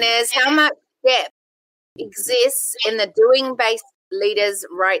again is, how much depth exists in the doing-based leaders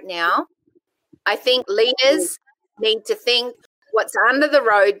right now? I think leaders need to think what's under the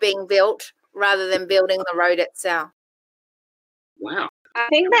road being built rather than building the road itself. Wow. I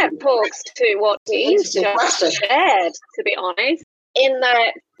think that talks to what Dee's just shared, to be honest, in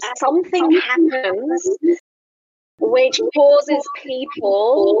that something happens which causes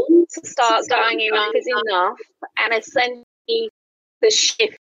people to start going, enough is enough, and essentially the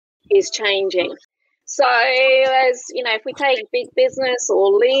shift is changing. So, as if we take big business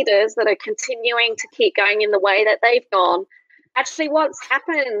or leaders that are continuing to keep going in the way that they've gone, actually what's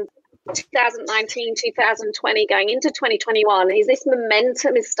happened 2019, 2020, going into 2021 is this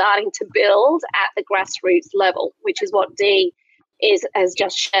momentum is starting to build at the grassroots level, which is what Dee has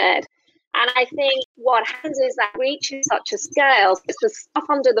just shared. And I think what happens is that reaching such a scale, it's the stuff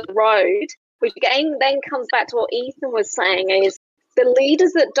under the road, which again then comes back to what Ethan was saying, is the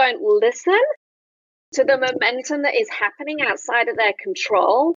leaders that don't listen to the momentum that is happening outside of their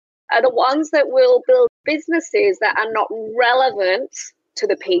control are the ones that will build businesses that are not relevant to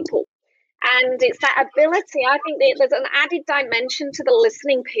the people. And it's that ability, I think that there's an added dimension to the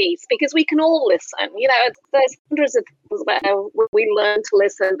listening piece, because we can all listen. There's hundreds of things where we learn to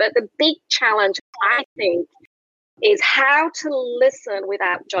listen, but the big challenge, I think, is how to listen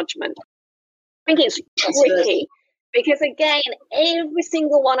without judgment. I think it's tricky. Because again, every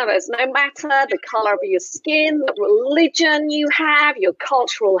single one of us, no matter the color of your skin, the religion you have, your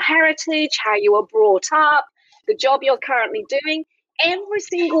cultural heritage, how you were brought up, the job you're currently doing, every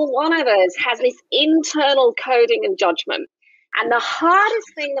single one of us has this internal coding and judgment. And the hardest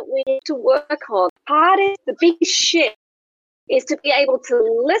thing that we need to work on, the biggest shift, is to be able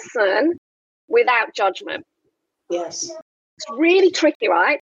to listen without judgment. Yes. It's really tricky,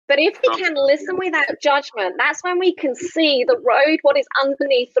 right? But if we can listen without judgment, that's when we can see the road, what is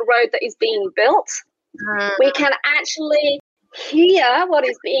underneath the road that is being built. We can actually hear what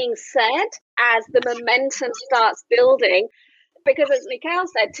is being said as the momentum starts building. Because as Nikhil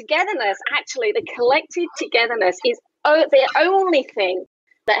said, togetherness, actually the collective togetherness is the only thing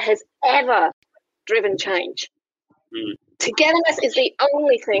that has ever driven change. Togetherness is the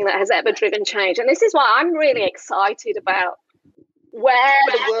only thing that has ever driven change. And this is why I'm really excited about where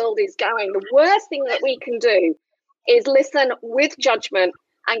the world is going. The worst thing that we can do is listen with judgment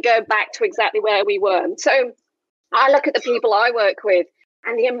and go back to exactly where we were. And so I look at the people I work with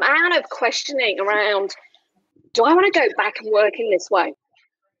and the amount of questioning around do I want to go back and work in this way?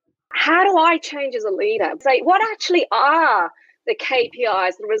 How do I change as a leader? Say, what actually are the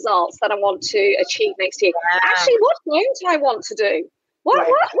KPIs, the results that I want to achieve next year? Actually, what don't I want to do? What don't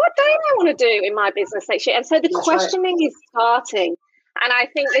I want to do in my business next year? And so the questioning is starting. And I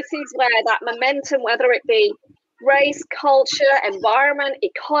think this is where that momentum, whether it be race, culture, environment,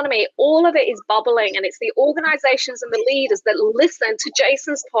 economy, all of it is bubbling. And it's the organizations and the leaders that listen to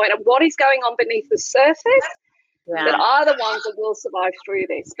Jason's point of what is going on beneath the surface that are the ones that will survive through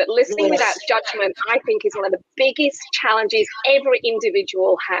this. But listening without judgment, I think, is one of the biggest challenges every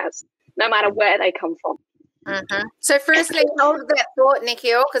individual has, no matter where they come from. Mm-hmm. So firstly, hold that thought,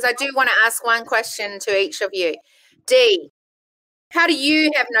 Nikhil, because I do want to ask one question to each of you. Dee, how do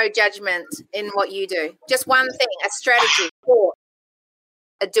you have no judgment in what you do? Just one thing, a strategy, or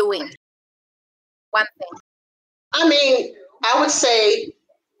a doing. One thing. I mean, I would say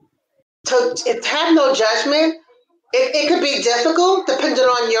to have no judgment, it could be difficult depending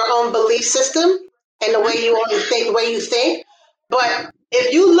on your own belief system and the way you think. But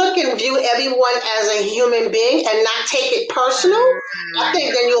if you look and view everyone as a human being and not take it personal, I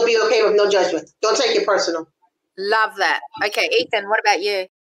think then you'll be okay with no judgment. Don't take it personal. Love that. Okay, Ethan, what about you?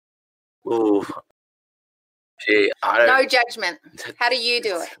 Ooh. Gee, no judgment. How do you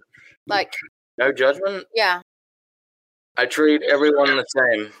do it? Like, no judgment? Yeah. I treat everyone the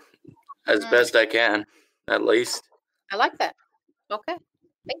same as best I can, at least. I like that. Okay.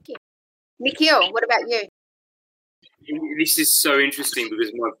 Thank you. Nikhil, what about you? This is so interesting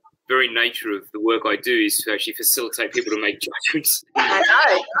because my very nature of the work I do is to actually facilitate people to make judgments.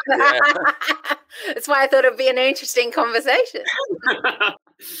 I know. That's why I thought it would be an interesting conversation. I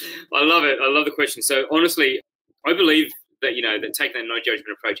love it. I love the question. So honestly, I believe that, that taking that no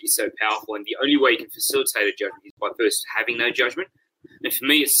judgment approach is so powerful, and the only way you can facilitate a judgment is by first having no judgment. And for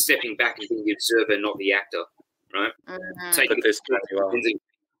me, it's stepping back and being the observer, not the actor, right? Mm-hmm.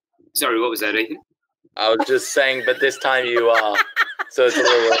 Sorry, what was that, Ethan? I was just saying, but this time you are. So it's a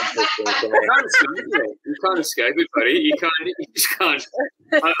little interesting to me. You can't escape it, buddy. You just can't.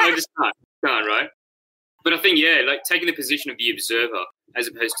 I just can't, right? But I think, like taking the position of the observer as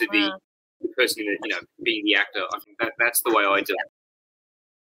opposed to the person that, being the actor, I think that's the way I do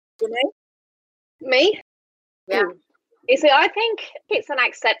it. Me? Yeah. You see, I think it's an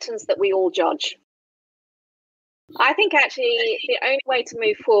acceptance that we all judge. I think actually the only way to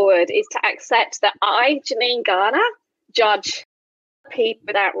move forward is to accept that I, Janine Garner, judge people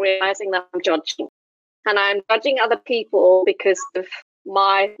without realizing that I'm judging. And I'm judging other people because of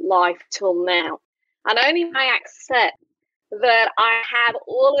my life till now. And only when I accept that I have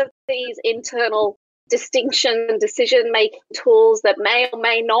all of these internal distinction and decision-making tools that may or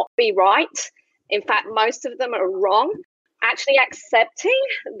may not be right, in fact, most of them are wrong, actually accepting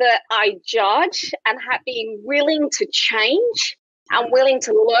that I judge and being willing to change and willing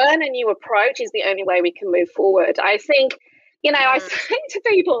to learn a new approach is the only way we can move forward. I think, I say to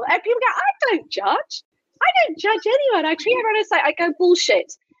people, and people go, I don't judge anyone. I treat everyone as I go,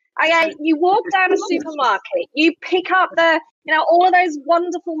 bullshit. You walk down a supermarket, you pick up all of those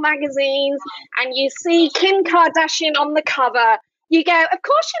wonderful magazines and you see Kim Kardashian on the cover. You go, of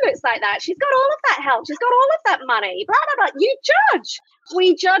course she looks like that. She's got all of that help. She's got all of that money. Blah, blah, blah. You judge.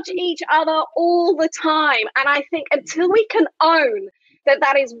 We judge each other all the time. And I think until we can own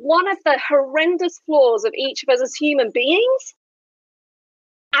that is one of the horrendous flaws of each of us as human beings,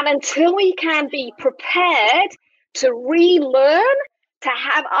 and until we can be prepared to relearn, to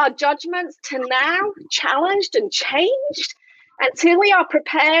have our judgments to now challenged and changed, until we are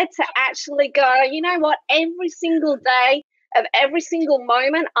prepared to actually go, you know what, every single day, of every single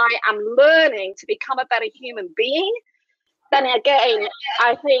moment, I am learning to become a better human being, then again,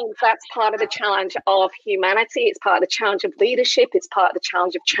 I think that's part of the challenge of humanity. It's part of the challenge of leadership. It's part of the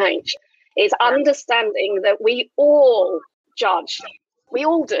challenge of change. It's understanding that we all judge. We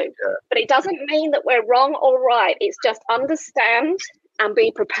all do. But it doesn't mean that we're wrong or right. It's just understand and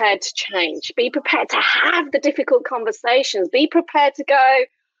be prepared to change. Be prepared to have the difficult conversations. Be prepared to go,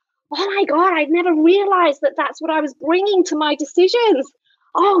 oh my God, I'd never realized that that's what I was bringing to my decisions.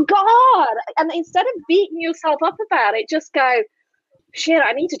 Oh God. And instead of beating yourself up about it, just go, shit,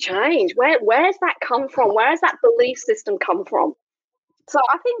 I need to change. Where's that come from? Where's that belief system come from? So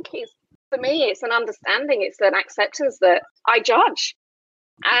I think for me, it's an understanding. It's an acceptance that I judge.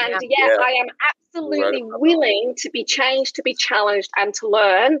 And I am absolutely willing to be changed, to be challenged, and to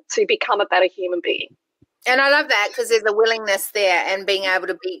learn to become a better human being. And I love that because there's a willingness there and being able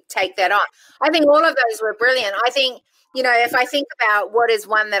to take that on. I think all of those were brilliant. I think, if I think about what is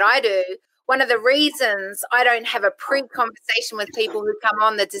one that I do, one of the reasons I don't have a pre-conversation with people who come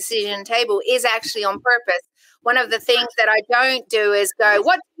on the decision table is actually on purpose. One of the things that I don't do is go,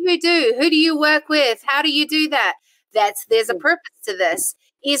 what do you do? Who do you work with? How do you do that? There's a purpose to this,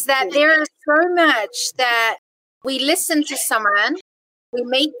 is that there is so much that we listen to someone, we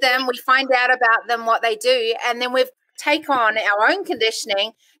meet them, we find out about them, what they do, and then we take on our own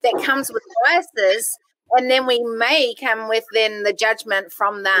conditioning that comes with biases, and then we may come with then the judgment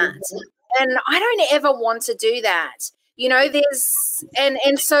from that. And I don't ever want to do that. You know,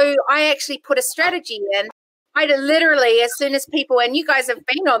 and so I actually put a strategy in. I literally, as soon as people, and you guys have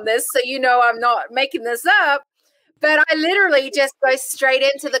been on this, so you know I'm not making this up, but I literally just go straight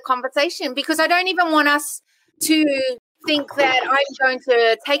into the conversation, because I don't even want us to think that I'm going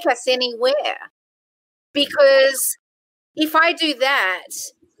to take us anywhere. Because if I do that,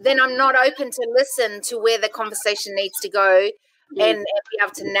 then I'm not open to listen to where the conversation needs to go and be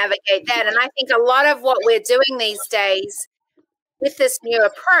able to navigate that. And I think a lot of what we're doing these days with this new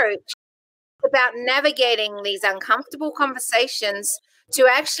approach is about navigating these uncomfortable conversations to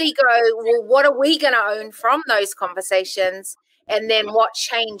actually go, well, what are we going to own from those conversations? And then what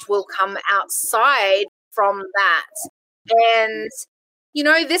change will come outside from that? And, you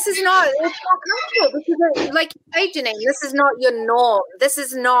know, it's not comfortable, because, like you say, Janine, this is not your norm. This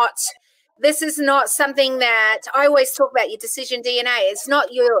is not something that I always talk about, your decision DNA. It's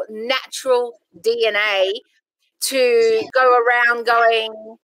not your natural DNA to go around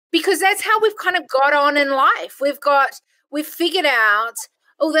going, because that's how we've kind of got on in life. We've figured out,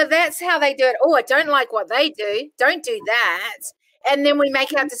 oh, that's how they do it. Oh, I don't like what they do. Don't do that. And then we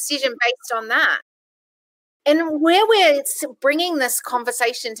make our decision based on that. And where we're bringing this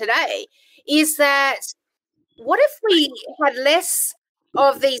conversation today is that, what if we had less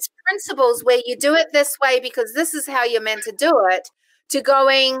of these principles where you do it this way because this is how you're meant to do it, to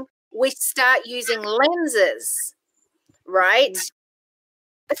going, we start using lenses, right?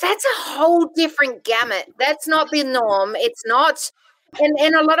 But that's a whole different gamut. That's not the norm. It's not,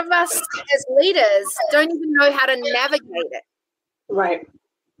 and a lot of us as leaders don't even know how to navigate it. Right.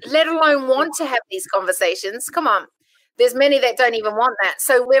 Let alone want to have these conversations. Come on. There's many that don't even want that.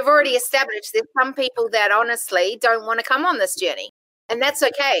 So we've already established there's some people that honestly don't want to come on this journey. And that's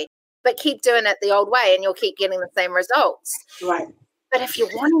okay. But keep doing it the old way and you'll keep getting the same results. Right. But if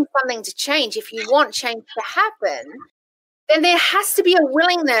you're wanting something to change, if you want change to happen, then there has to be a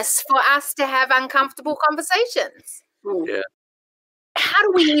willingness for us to have uncomfortable conversations. Yeah. How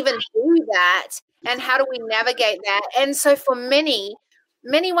do we even do that? And how do we navigate that? And so for many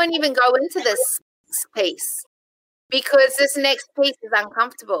won't even go into this piece because this next piece is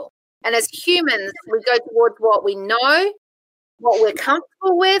uncomfortable. And as humans, we go towards what we know, what we're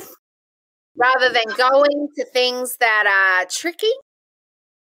comfortable with, rather than going to things that are tricky,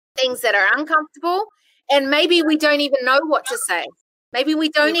 things that are uncomfortable. And maybe we don't even know what to say. Maybe we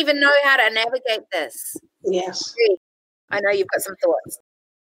don't even know how to navigate this. Yes. I know you've got some thoughts.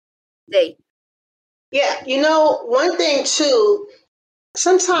 Dee. Yeah, you know, one thing too,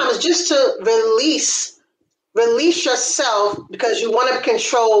 sometimes just to release yourself because you want to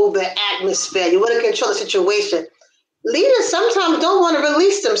control the atmosphere, you want to control the situation. Leaders sometimes don't want to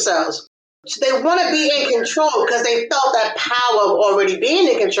release themselves. They want to be in control because they felt that power of already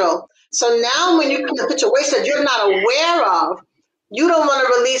being in control. So now when you come to a situation that you're not aware of, you don't want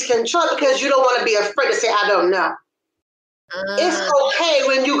to release control because you don't want to be afraid to say, I don't know. It's okay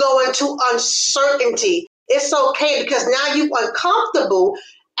when you go into uncertainty. It's okay because now you're uncomfortable.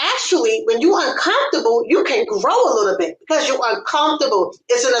 Actually, when you're uncomfortable, you can grow a little bit because you're uncomfortable.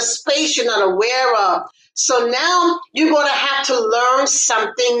 It's in a space you're not aware of. So now you're going to have to learn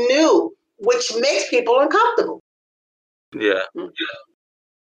something new, which makes people uncomfortable. Yeah.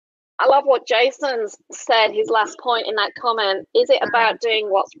 I love what Jason said, his last point in that comment. Is it about doing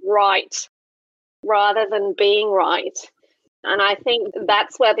what's right rather than being right? And I think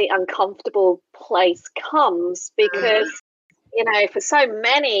that's where the uncomfortable place comes because, you know, for so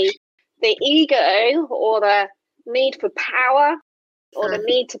many, the ego or the need for power or the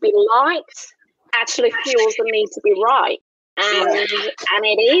need to be liked actually fuels the need to be right. And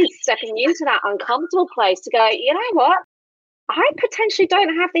it is stepping into that uncomfortable place to go, you know what? I potentially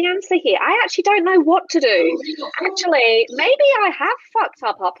don't have the answer here. I actually don't know what to do. Actually, maybe I have fucked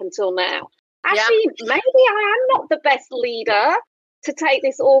up until now. Actually, maybe I am not the best leader to take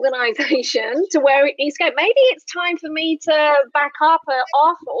this organization to where it needs to go. Maybe it's time for me to back up or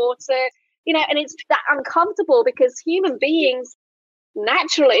off or to, you know, and it's that uncomfortable because human beings,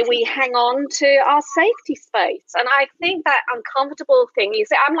 naturally, we hang on to our safety space. And I think that uncomfortable thing, you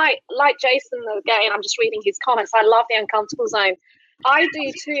say, I'm like Jason again, I'm just reading his comments. I love the uncomfortable zone. I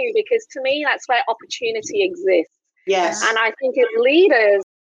do too, because to me, that's where opportunity exists. Yes. And I think as leaders,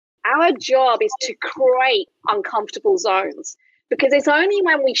 our job is to create uncomfortable zones, because it's only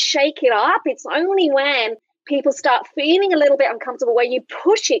when we shake it up, it's only when people start feeling a little bit uncomfortable, where you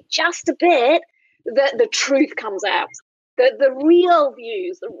push it just a bit, that the truth comes out. The real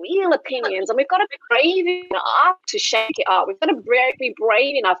views, the real opinions, and we've got to be brave enough to shake it up. We've got to be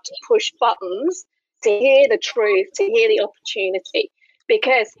brave enough to push buttons, to hear the truth, to hear the opportunity.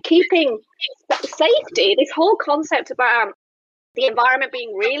 Because keeping safety, this whole concept about the environment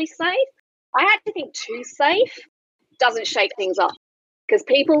being really safe, I actually think too safe doesn't shake things up. Because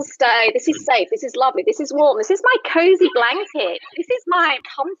people say, this is safe, this is lovely, this is warm, this is my cozy blanket, this is my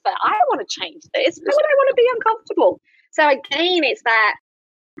comfort. I don't want to change this. Why would I want to be uncomfortable? So again, it's that,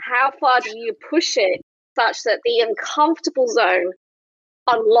 how far do you push it such that the uncomfortable zone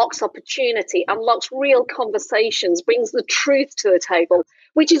unlocks opportunity, unlocks real conversations, brings the truth to the table,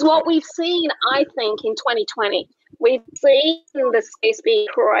 which is what we've seen, I think, in 2020. We've seen the space being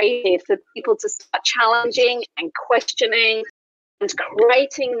created for people to start challenging and questioning and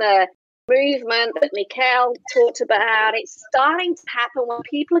creating the movement that Nikhil talked about. It's starting to happen when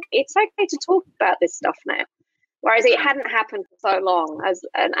people, it's okay to talk about this stuff now. Whereas it hadn't happened for so long.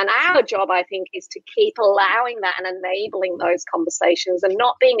 And our job, I think, is to keep allowing that and enabling those conversations and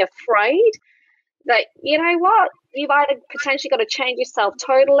not being afraid that, you know what, you've either potentially got to change yourself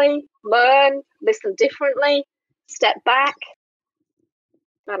totally, learn, listen differently, step back.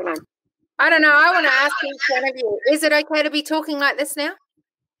 I don't know. I want to ask each one of you, is it okay to be talking like this now?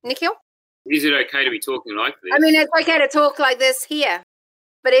 Nikhil? Is it okay to be talking like this? I mean, it's okay to talk like this here,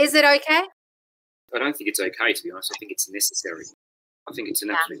 but is it okay? I don't think it's okay, to be honest. I think it's necessary. I think it's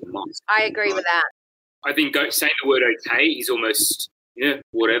an absolute must. I agree with that. I think saying the word okay is almost,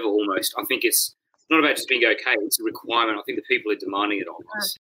 whatever almost. I think it's not about just being okay. It's a requirement. I think the people are demanding it of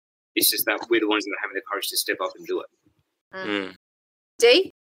us. It's just that we're the ones that are having the courage to step up and do it.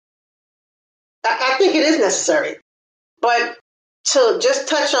 Dee? I think it is necessary. But to just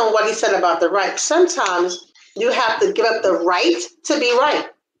touch on what he said about the right, sometimes you have to give up the right to be right.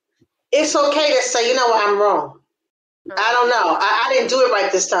 It's okay to say, you know what, I'm wrong. I don't know. I didn't do it right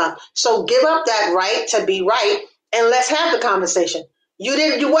this time. So give up that right to be right and let's have the conversation. You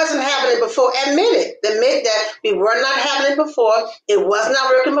wasn't having it before. Admit it. Admit that we were not having it before. It was not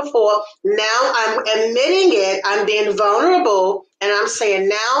working before. Now I'm admitting it. I'm being vulnerable and I'm saying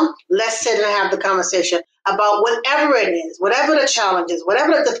now let's sit and have the conversation about whatever it is, whatever the challenge is,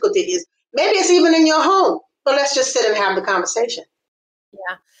 whatever the difficulty is. Maybe it's even in your home, but let's just sit and have the conversation.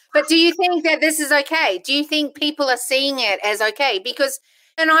 Yeah. But do you think that this is okay? Do you think people are seeing it as okay? Because,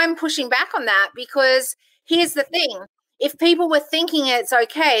 and I'm pushing back on that, because here's the thing. If people were thinking it's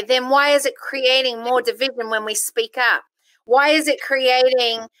okay, then why is it creating more division when we speak up? Why is it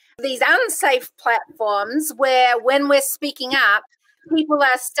creating these unsafe platforms where when we're speaking up, people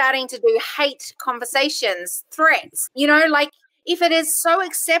are starting to do hate conversations, threats? Like if it is so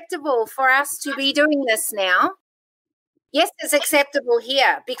acceptable for us to be doing this now, yes, it's acceptable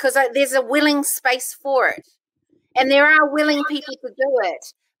here because there's a willing space for it. And there are willing people to do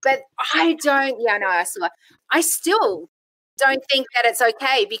it. But I still don't think that it's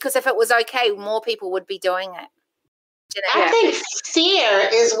okay, because if it was okay, more people would be doing it. I think fear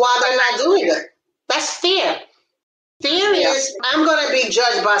is why they're not doing it. That's fear. Fear is, I'm going to be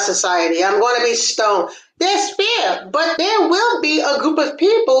judged by society. I'm going to be stoned. There's fear. But there will be a group of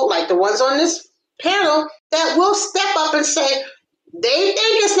people, like the ones on this panel, that will step up and say, they think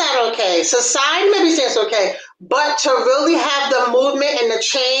it's not okay. Society maybe says it's okay. But to really have the movement and the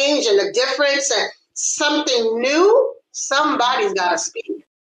change and the difference and something new, somebody's got to speak.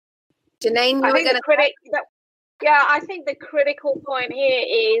 Janine, I think the critical point here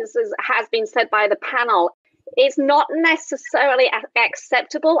is, as has been said by the panel, it's not necessarily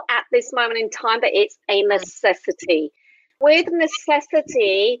acceptable at this moment in time, but it's a necessity. With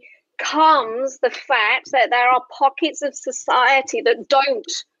necessity comes the fact that there are pockets of society that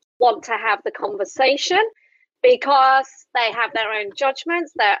don't want to have the conversation because they have their own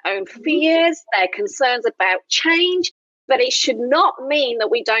judgments, their own fears, their concerns about change, but it should not mean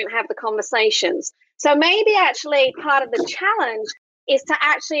that we don't have the conversations. So maybe actually part of the challenge is to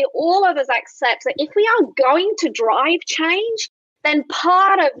actually all of us accept that if we are going to drive change, then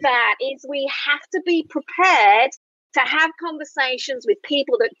part of that is we have to be prepared to have conversations with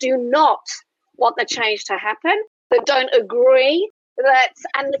people that do not want the change to happen, that don't agree,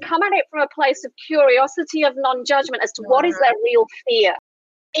 and come at it from a place of curiosity, of non-judgment as to what is their real fear.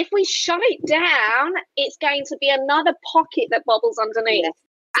 If we shut it down, it's going to be another pocket that bubbles underneath.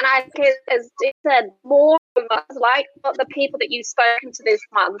 And I think, as Dick said, more of us, like the people that you've spoken to this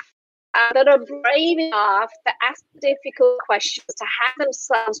month, that are brave enough to ask difficult questions, to have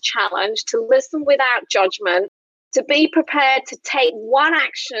themselves challenged, to listen without judgment, to be prepared to take one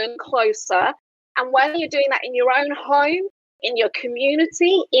action closer. And whether you're doing that in your own home, in your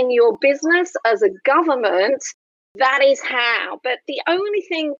community, in your business, as a government, that is how. But the only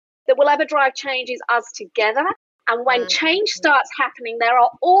thing that will ever drive change is us together. And when change starts happening, there are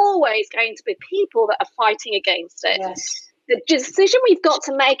always going to be people that are fighting against it. Yes. The decision we've got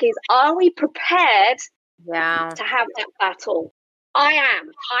to make is, are we prepared to have that battle? I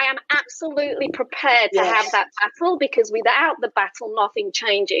am absolutely prepared to have that battle, because without the battle, nothing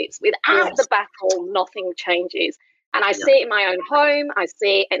changes. Without the battle, nothing changes. And I see it in my own home. I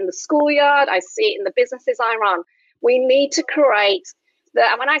see it in the schoolyard. I see it in the businesses I run. We need to create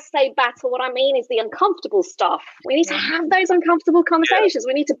and when I say battle, what I mean is the uncomfortable stuff. We need to have those uncomfortable conversations.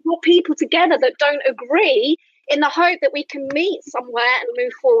 We need to put people together that don't agree, in the hope that we can meet somewhere and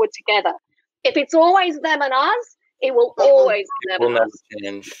move forward together. If it's always them and us, it will always be them and us.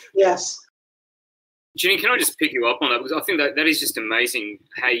 Change. Yes. Janine, can I just pick you up on that? Because I think that is just amazing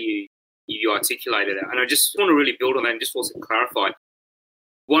how you articulated it. And I just want to really build on that and just also clarify.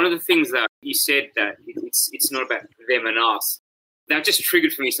 One of the things that you said, that it's not about them and us, that just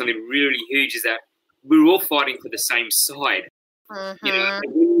triggered for me something really huge, is that we're all fighting for the same side. You know,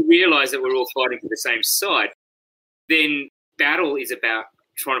 and when we realise that we're all fighting for the same side, then battle is about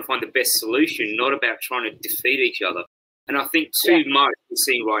trying to find the best solution, not about trying to defeat each other. And I think too much we're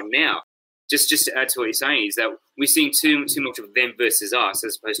seeing right now, just to add to what you're saying, is that we're seeing too much of them versus us,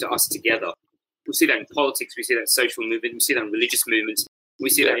 as opposed to us together. We see that in politics, we see that in social movement, we see that in religious movements, we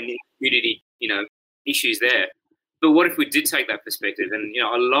see that in community, issues there. But what if we did take that perspective? And,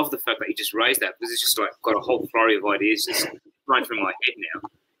 I love the fact that you just raised that, because it's just like got a whole flurry of ideas just running through my head now.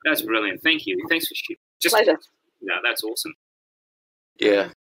 That's brilliant. Thank you. Thanks for sharing. Pleasure. No, that's awesome. Yeah.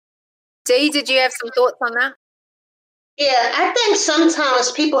 Dee, did you have some thoughts on that? Yeah, I think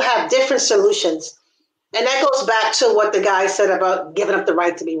sometimes people have different solutions. And that goes back to what the guy said about giving up the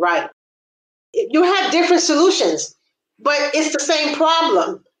right to be right. You have different solutions, but it's the same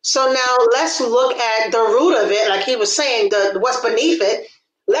problem. So now let's look at the root of it, like he was saying, what's beneath it.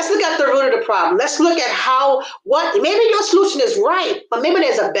 Let's look at the root of the problem. Let's look at maybe your solution is right, but maybe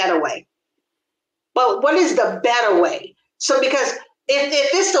there's a better way. But what is the better way? So because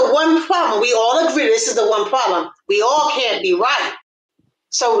if it's the one problem, we all agree this is the one problem, we all can't be right.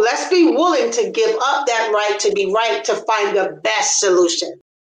 So let's be willing to give up that right to be right to find the best solution.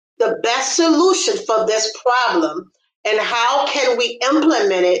 The best solution for this problem. And how can we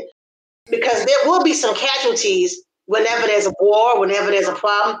implement it? Because there will be some casualties whenever there's a war, whenever there's a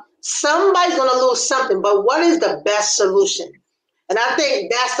problem. Somebody's going to lose something, but what is the best solution? And I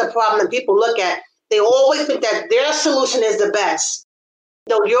think that's the problem that people look at. They always think that their solution is the best.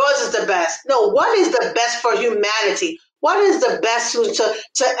 No, yours is the best. No, what is the best for humanity? What is the best solution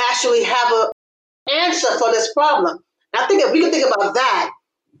to actually have an answer for this problem? And I think if we can think about that,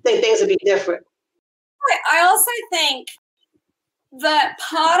 then things would be different. I also think that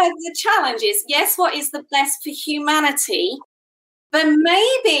part of the challenge is, yes, what is the best for humanity, but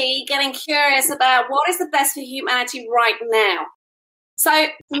maybe getting curious about what is the best for humanity right now. So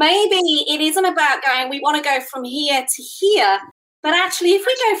maybe it isn't about going, we want to go from here to here, but actually if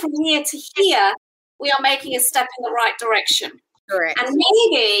we go from here to here, we are making a step in the right direction. Correct. And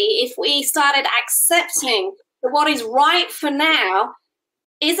maybe if we started accepting that what is right for now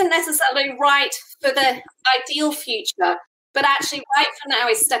isn't necessarily right for the ideal future, but actually right for now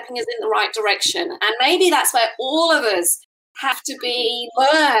is stepping us in the right direction. And maybe that's where all of us have to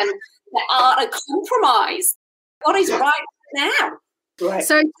learn the art of compromise. What is right now? Right.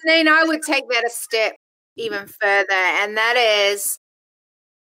 So, Janine, I would take that a step even further, and that is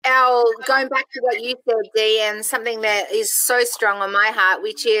going back to what you said, Dee, and something that is so strong on my heart,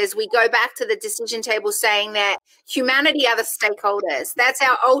 which is we go back to the decision table saying that humanity are the stakeholders. That's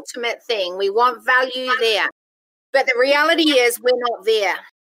our ultimate thing. We want value there. But the reality is we're not there.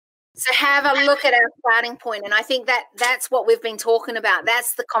 So have a look at our starting point. And I think that's what we've been talking about.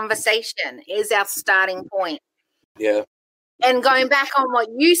 That's the conversation, is our starting point. Yeah. And going back on what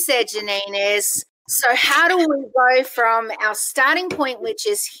you said, Janine, is so how do we go from our starting point, which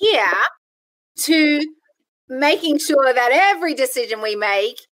is here, to making sure that every decision we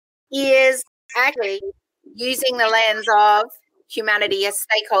make is actually using the lens of humanity as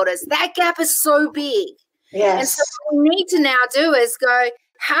stakeholders? That gap is so big. Yes. And so what we need to now do is go,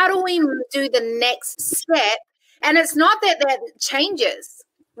 how do we do the next step? And it's not that changes.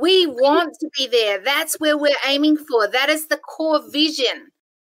 We want to be there. That's where we're aiming for. That is the core vision.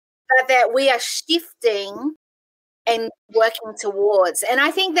 but that we are shifting and working towards. And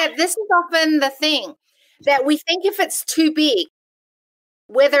I think that this is often the thing, that we think if it's too big,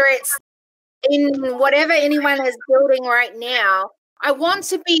 whether it's in whatever anyone is building right now, I want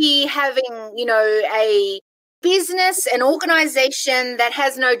to be having, a business, an organization that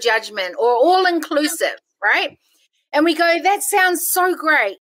has no judgment or all inclusive, right? And we go, that sounds so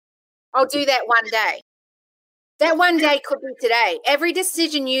great. I'll do that one day. That one day could be today. Every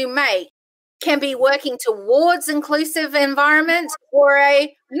decision you make can be working towards inclusive environment or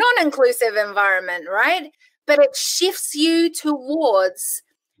a non-inclusive environment, right? But it shifts you towards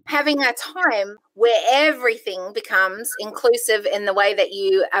having a time where everything becomes inclusive in the way that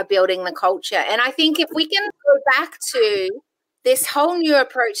you are building the culture. And I think if we can go back to this whole new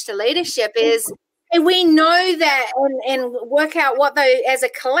approach to leadership is, and we know that and work out as a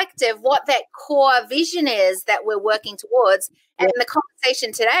collective, what that core vision is that we're working towards. And the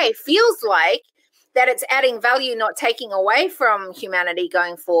conversation today feels like that it's adding value, not taking away from humanity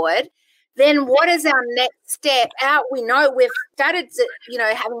going forward. Then what is our next step out? We know we've started to,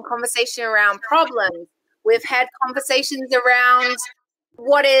 having conversation around problems. We've had conversations around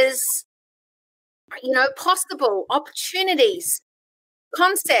what is, possible, opportunities,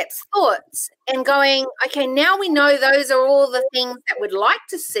 concepts, thoughts, and going, okay, now we know those are all the things that we'd like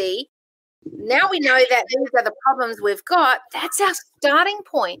to see. Now we know that these are the problems we've got. That's our starting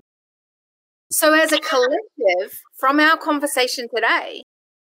point. So as a collective, from our conversation today,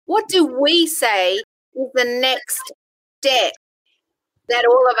 what do we say is the next step that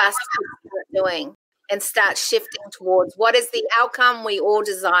all of us can start doing and start shifting towards? What is the outcome we all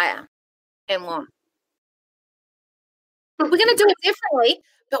desire and want? We're going to do it differently,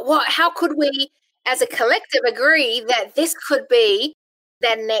 but how could we as a collective agree that this could be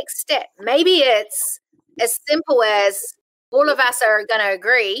that next step? Maybe it's as simple as all of us are going to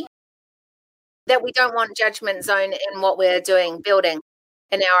agree that we don't want judgment zone in what we're doing, building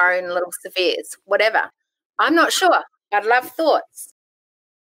in our own little spheres, whatever. I'm not sure. I'd love thoughts.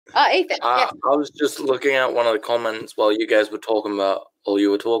 Oh, Ethan. Yes. I was just looking at one of the comments while you guys were talking about,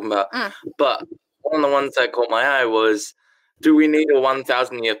 but one of the ones that caught my eye was, do we need a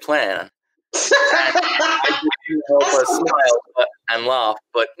 1,000-year plan? And I didn't help us smile and laugh,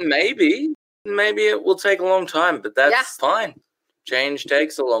 but maybe it will take a long time, but that's fine. Change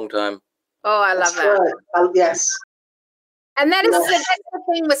takes a long time. Oh, I love that. Yes. And that's the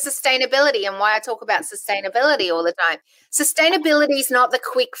thing with sustainability and why I talk about sustainability all the time. Sustainability is not the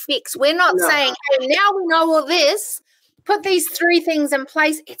quick fix. We're not saying, hey, now we know all this, put these 3 things in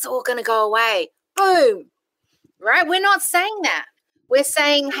place, it's all going to go away. Boom. Right? We're not saying that. We're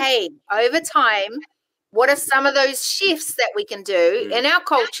saying, hey, over time, what are some of those shifts that we can do in our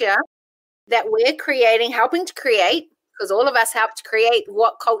culture that we're creating, helping to create, because all of us help to create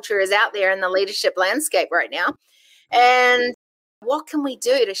what culture is out there in the leadership landscape right now. And what can we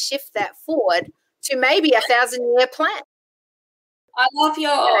do to shift that forward to maybe a 1,000-year plan? I love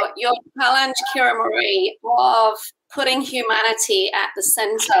your challenge, Kira Marie, of putting humanity at the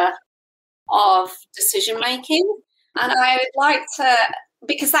center of decision making. And I would like to,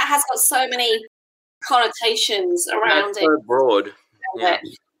 because that has got so many connotations around it. So broad. Yeah.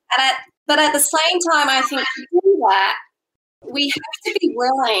 But at the same time, I think to do that, we have to be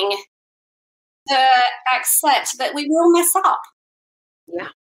willing to accept that we will mess up. Yeah.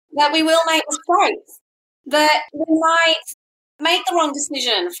 That we will make mistakes. That we might make the wrong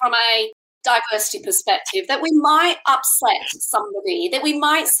decision from a diversity perspective, that we might upset somebody, that we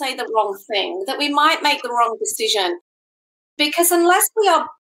might say the wrong thing, that we might make the wrong decision. Because unless we are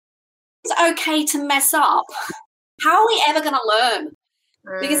okay to mess up, how are we ever going to learn?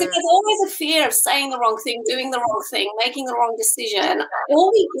 Because if there's always a fear of saying the wrong thing, doing the wrong thing, making the wrong decision,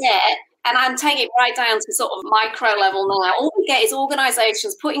 all we get, and I'm taking it right down to sort of micro level now, all we get is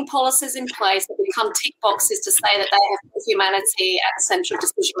organisations putting policies in place that become tick boxes to say that they have humanity at the centre of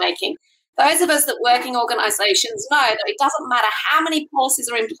decision making. Those of us that work in organisations know that it doesn't matter how many policies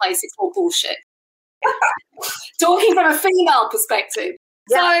are in place, it's all bullshit. Talking from a female perspective.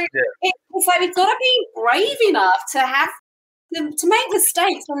 Yeah. So it's like we've got to be brave enough to make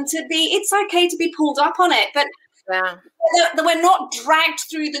mistakes and to be, it's okay to be pulled up on it, but that we're not dragged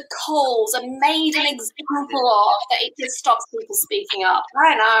through the coals and made an example of, that it just stops people speaking up. I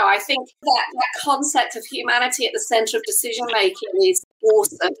don't know. I think that concept of humanity at the centre of decision making is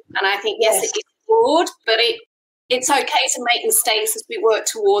awesome. And I think, yes, it is broad, but it's okay to make mistakes as we work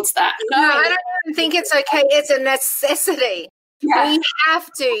towards that. No, I don't even think it's okay. It's a necessity. Yeah. We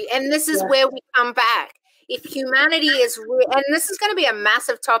have to. And this is where we come back. If humanity is real, and this is going to be a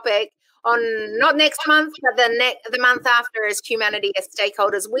massive topic on not next month, but the month after as humanity as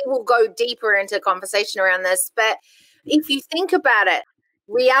stakeholders. We will go deeper into conversation around this. But if you think about it,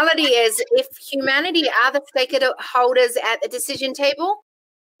 reality is if humanity are the stakeholders at the decision table,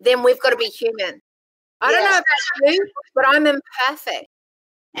 then we've got to be human. I don't know about you, but I'm imperfect.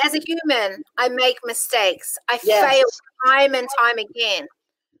 As a human, I make mistakes. I fail time and time again.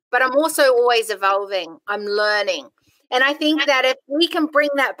 But I'm also always evolving. I'm learning. And I think that if we can bring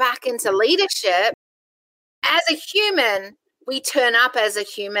that back into leadership, as a human, we turn up as a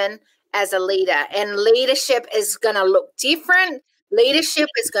human, as a leader. And leadership is going to look different. Leadership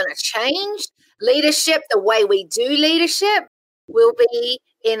is going to change. Leadership, the way we do leadership, will be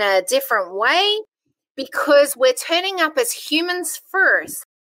in a different way because we're turning up as humans first.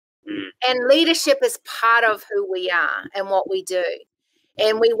 And leadership is part of who we are and what we do.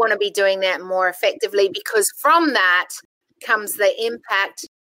 And we want to be doing that more effectively because from that comes the impact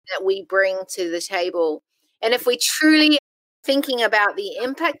that we bring to the table. And if we truly thinking about the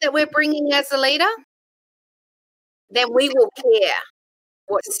impact that we're bringing as a leader, then we will care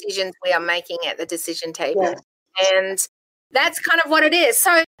what decisions we are making at the decision table. Yes. And that's kind of what it is.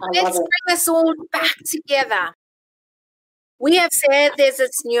 So let's bring this all back together. We have said there's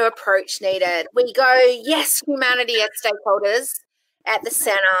this new approach needed. We go, yes, humanity as stakeholders at the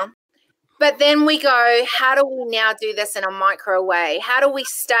center. But then we go, how do we now do this in a micro way? How do we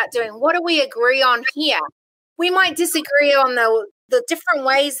start doing, what do we agree on here? We might disagree on the different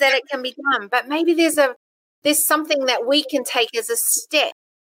ways that it can be done, but maybe there's something that we can take as a step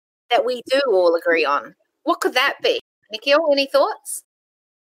that we do all agree on. What could that be? Nikhil, any thoughts?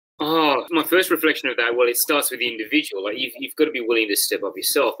 Oh, my first reflection of that, well, it starts with the individual. Like you've got to be willing to step up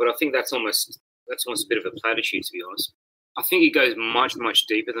yourself. But I think that's almost a bit of a platitude, to be honest. I think it goes much, much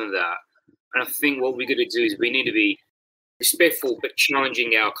deeper than that. And I think what we're going to do is we need to be respectful but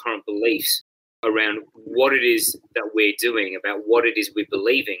challenging our current beliefs around what it is that we're doing, about what it is we're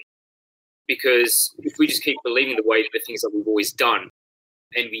believing. Because if we just keep believing the things that we've always done,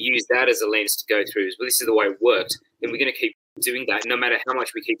 and we use that as a lens to go through, well, this is the way it worked, then we're going to keep doing that. No matter how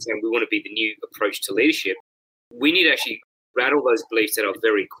much we keep saying we want to be the new approach to leadership, we need to actually rattle those beliefs at our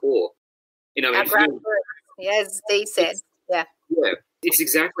very core. As Dee said, yeah, it's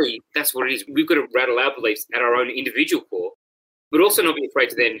exactly, that's what it is. We've got to rattle our beliefs at our own individual core, but also not be afraid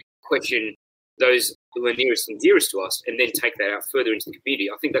to then question those who are nearest and dearest to us, and then take that out further into the community.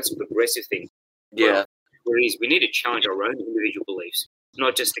 I think that's a progressive thing. Yeah, where it is, we need to challenge our own individual beliefs,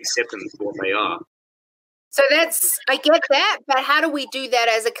 not just accept them for what they are. So I get that, but how do we do that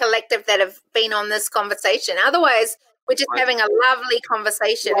as a collective that have been on this conversation? Otherwise, we're just having a lovely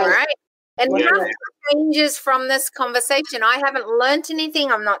conversation, right? And nothing changes from this conversation. I haven't learnt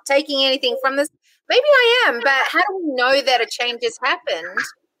anything. I'm not taking anything from this. Maybe I am, but how do we know that a change has happened?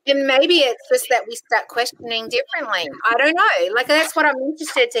 And maybe it's just that we start questioning differently. I don't know. Like, that's what I'm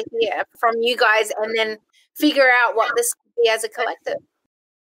interested to hear from you guys and then figure out what this could be as a collective.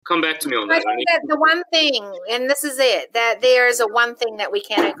 Come back to me on that. I think that the one thing, and this is it, that there is a one thing that we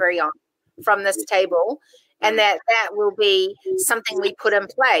can agree on from this table, and that will be something we put in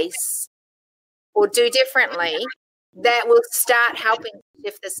place or do differently that will start helping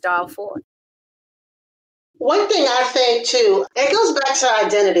shift this dial forward. One thing I think, too, it goes back to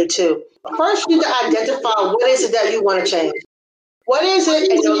identity, too. First, you can identify what is it that you want to change. What is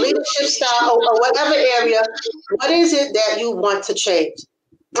it in your leadership style or whatever area, what is it that you want to change?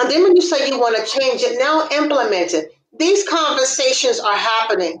 And then when you say you want to change it, now implement it. These conversations are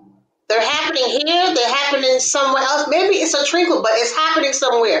happening. They're happening here. They're happening somewhere else. Maybe it's a trickle, but it's happening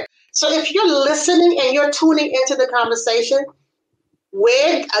somewhere. So if you're listening and you're tuning into the conversation,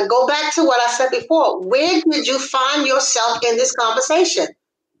 I go back to what I said before. Where did you find yourself in this conversation?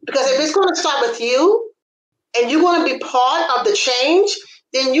 Because if it's going to start with you and you're going to be part of the change,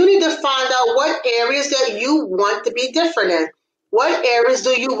 then you need to find out what areas that you want to be different in. What areas do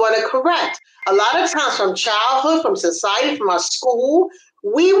you want to correct? A lot of times from childhood, from society, from our school,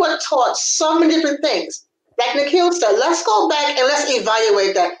 we were taught so many different things. Like Nikhil said, let's go back and let's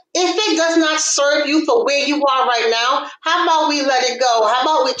evaluate that. If it does not serve you for where you are right now, how about we let it go? How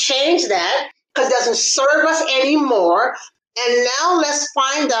about we change that because it doesn't serve us anymore? And now let's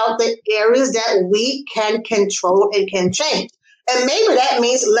find out the areas that we can control and can change. And maybe that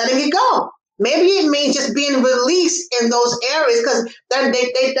means letting it go. Maybe it means just being released in those areas because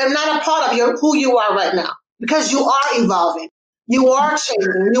they're not a part of who you are right now because you are evolving. You are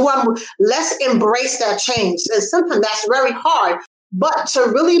changing. Let's embrace that change. And sometimes that's very hard. But to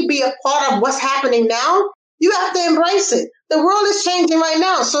really be a part of what's happening now, you have to embrace it. The world is changing right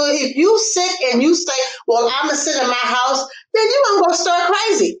now. So if you sit and you say, well, I'm going to sit in my house, then you're going to go stir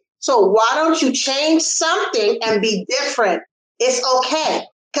crazy. So why don't you change something and be different? It's okay.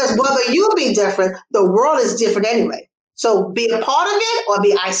 Because whether you be different, the world is different anyway. So be a part of it or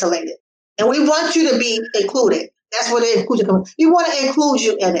be isolated. And we want you to be included. That's where the inclusion comes. We want to include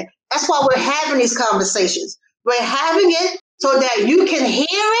you in it. That's why we're having these conversations. We're having it so that you can hear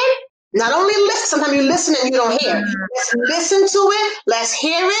it. Not only listen, sometimes you listen and you don't hear. Let's listen to it, let's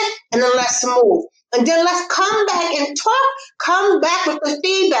hear it, and then let's move. And then let's come back and talk. Come back with the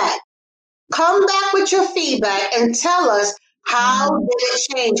feedback. Come back with your feedback and tell us how did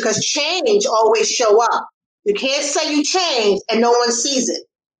it change? Because change always show up. You can't say you changed and no one sees it.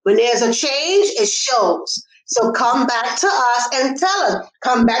 When there's a change, it shows. So come back to us and tell us.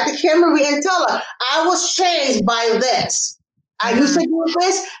 Come back to Kimberly and tell her, I was changed by this. I used to do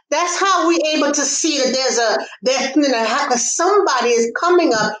this. That's how we're able to see that there's something that happens. Somebody is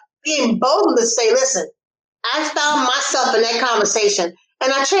coming up, being bold to say, listen, I found myself in that conversation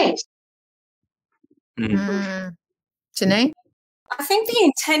and I changed. Janine? I think the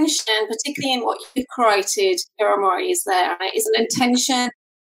intention, particularly in what you've created, Marie, is there, right? Is an intention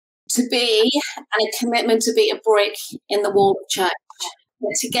to be and a commitment to be a brick in the wall of change.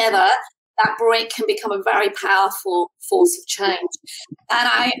 And together, that brick can become a very powerful force of change.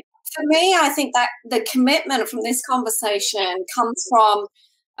 And for me, I think that the commitment from this conversation comes from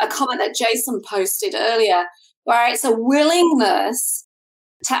a comment that Jason posted earlier, where it's a willingness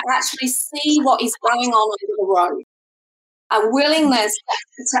to actually see what is going on under the road. A willingness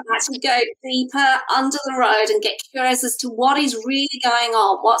to actually go deeper under the road and get curious as to what is really going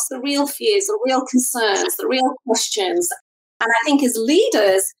on, what's the real fears, the real concerns, the real questions. And I think as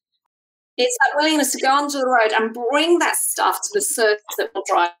leaders, it's that willingness to go under the road and bring that stuff to the surface that will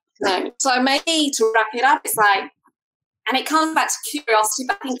drive home. So maybe to wrap it up, it's like, and it comes back to curiosity,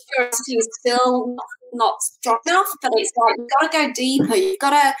 but I think curiosity is still not strong enough, but it's like you've got to go deeper. You've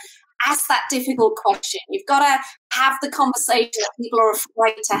got to ask that difficult question. You've got to have the conversation that people are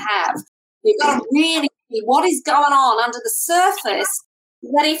afraid to have. You've got to really see what is going on under the surface,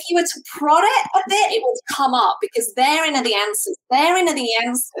 that if you were to prod it a bit, it would come up, because therein are the answers. Therein are the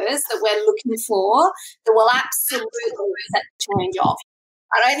answers that we're looking for that will absolutely set the change off.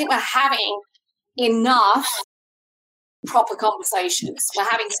 I don't think we're having enough proper conversations. We're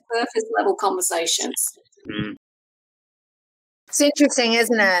having surface level conversations. It's interesting,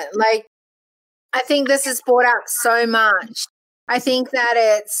 isn't it? Like, I think this is brought up so much. I think that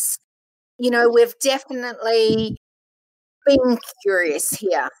it's, we've definitely been curious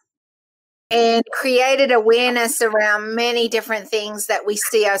here and created awareness around many different things that we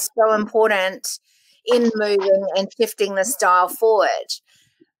see are so important in moving and shifting the style forward.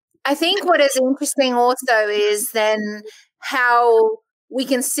 I think what is interesting also is then how we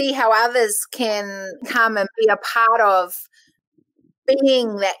can see how others can come and be a part of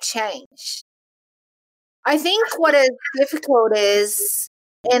being that change. I think what is difficult is,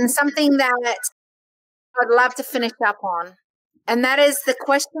 and something that I'd love to finish up on, and that is the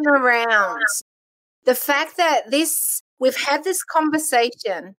question around the fact that we've had this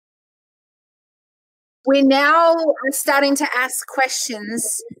conversation. We now are starting to ask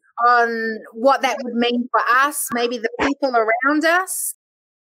questions on what that would mean for us, maybe the people around us.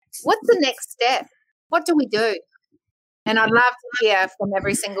 What's the next step? What do we do? And I'd love to hear from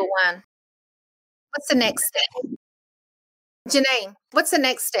every single one. What's the next step? Janine, what's the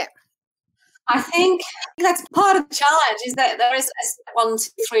next step? I think that's part of the challenge, is that there is a step 1, 2,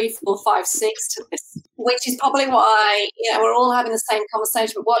 3, 4, 5, 6 to this, which is probably why we're all having the same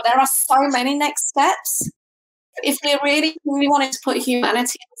conversation. But there are so many next steps. If we really wanted to put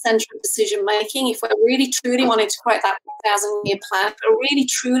humanity at the centre of decision making, if we're really truly wanting to create that 1,000-year plan, if we're really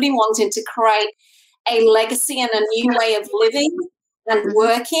truly wanting to create a legacy and a new way of living and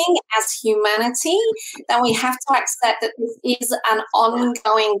working as humanity, then we have to accept that this is an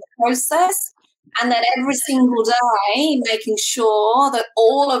ongoing process, and that every single day making sure that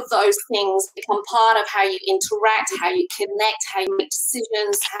all of those things become part of how you interact, how you connect, how you make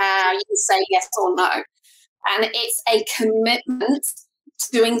decisions, how you say yes or no. And it's a commitment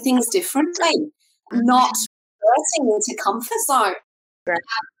to doing things differently, not bursting into comfort zone. It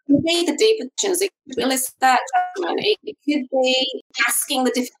could be the deeper questions. It could be listening to that judgment. It could be asking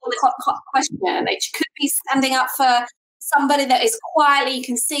the difficult question. It could be standing up for somebody that is quietly, you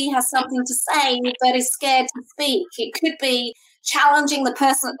can see has something to say, but is scared to speak. It could be challenging the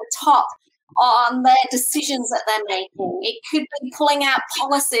person at the top on their decisions that they're making. It could be pulling out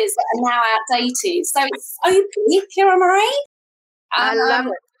policies that are now outdated. So it's so deep, Kira Marie. I love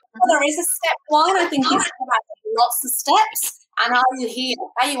it. There is a step 1. I think it's about lots of steps. And are you here?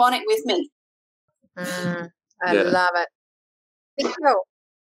 Are you on it with me? I love it. Nikhil,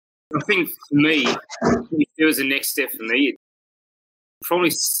 I think for me, if there was a next step for me, probably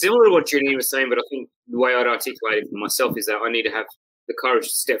similar to what Janine was saying, but I think the way I'd articulate it for myself is that I need to have the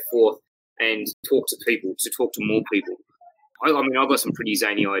courage to step forth and talk to people, to talk to more people. I mean, I've got some pretty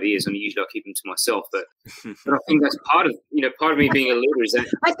zany ideas, and usually I keep them to myself. But I think that's part of me being a leader is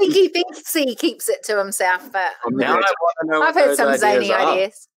that I think he thinks he keeps it to himself. But Now I want to know I've what heard those some zany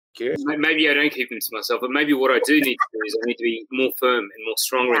ideas. Curious. maybe I don't keep them to myself, but maybe what I do need to do is I need to be more firm and more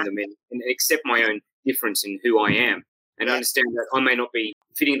stronger in them and accept my own difference in who I am and understand that I may not be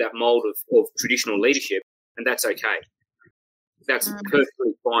fitting that mold of traditional leadership, and that's okay. That's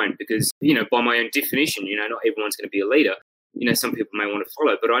perfectly fine because, by my own definition, not everyone's going to be a leader. Some people may want to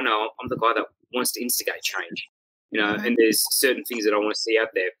follow, but I know I'm the guy that wants to instigate change, and there's certain things that I want to see out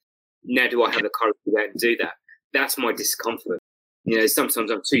there. Now, do I have the courage to go out and do that? That's my discomfort.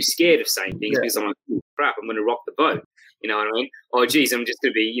 Sometimes I'm too scared of saying things because I'm like, crap, I'm going to rock the boat. You know what I mean? Oh, geez, I'm just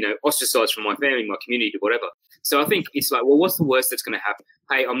going to be, ostracized from my family, my community, whatever. So I think it's like, well, what's the worst that's going to happen?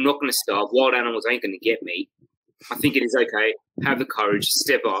 Hey, I'm not going to starve. Wild animals ain't going to get me. I think it is okay. Have the courage,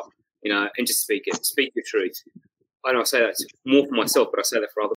 step up, and just speak it. Speak your truth. I don't say that more for myself, but I say that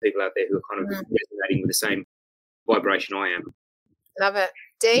for other people out there who are kind of resonating with the same vibration I am. Love it.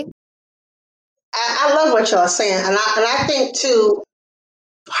 Dee? I love what y'all are saying. And I think, too,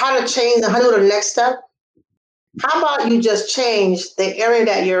 how to change, how to do the next step. How about you just change the area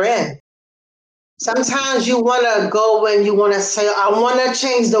that you're in? Sometimes you want to go and you want to say, I want to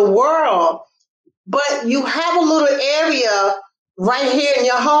change the world. But you have a little area right here in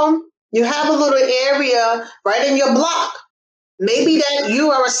your home. You have a little area right in your block. Maybe that you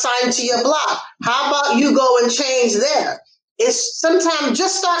are assigned to your block. How about you go and change there? It's sometimes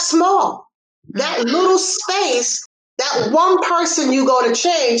just start small. That little space, that one person you go to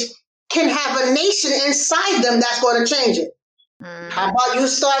change can have a nation inside them that's going to change it. How about you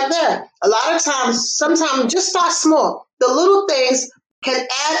start there? A lot of times, sometimes just start small. The little things can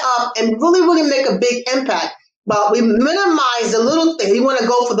add up and really, really make a big impact. But we minimize the little thing. We want to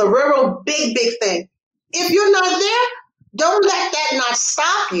go for the real big, big thing. If you're not there, don't let that not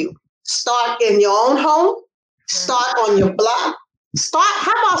stop you. Start in your own home. Start on your block.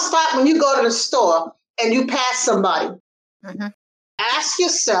 How about start when you go to the store and you pass somebody? Ask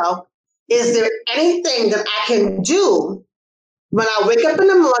yourself, is there anything that I can do when I wake up in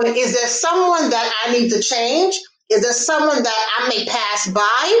the morning? Is there someone that I need to change? Is there someone that I may pass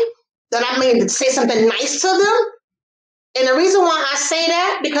by, that I may say something nice to them? And the reason why I say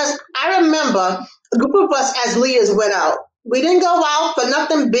that, because I remember a group of us as leaders went out. We didn't go out for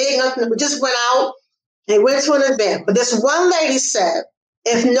nothing big, nothing. We just went out and went to an event. But this one lady said,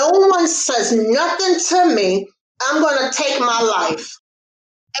 if no one says nothing to me, I'm going to take my life.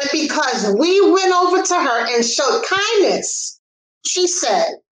 And because we went over to her and showed kindness, she said,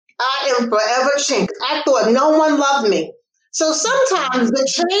 I am forever changed. I thought no one loved me. So sometimes the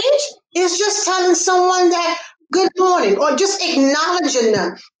change is just telling someone that good morning or just acknowledging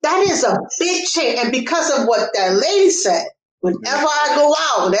them. That is a big change. And because of what that lady said, whenever I go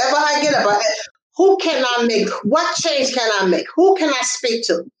out, whenever I get up, who can I make? What change can I make? Who can I speak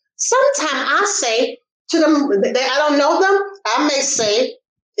to? Sometimes I say to them, I don't know them, I may say,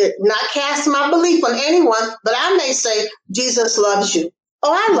 not cast my belief on anyone, but I may say, Jesus loves you.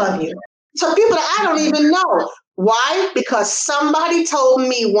 Oh, I love you. So people that I don't even know. Why? Because somebody told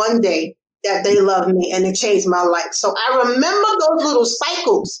me one day that they love me and it changed my life. So I remember those little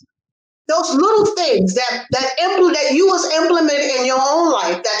cycles, those little things that you was implemented in your own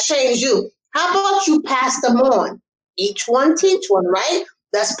life that changed you. How about you pass them on? Each one teach one, right?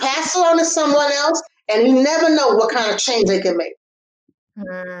 Let's pass it on to someone else, and you never know what kind of change they can make.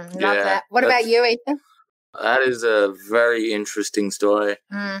 Love that. What about you, Ethan? That is a very interesting story.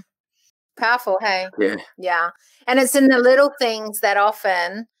 Powerful, hey? Yeah. Yeah. And it's in the little things that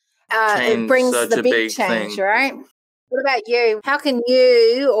often it brings the big change, right? What about you? How can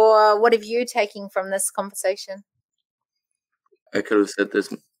you, or what have you taken from this conversation? I could have said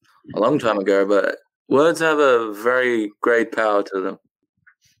this a long time ago, but words have a very great power to them.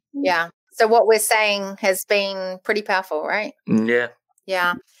 Yeah. So what we're saying has been pretty powerful, right? Yeah.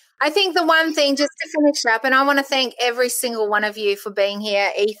 Yeah. I think the one thing, just to finish up, and I want to thank every single one of you for being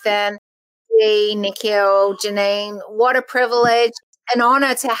here, Ethan, Dee, Nikhil, Janine. What a privilege, an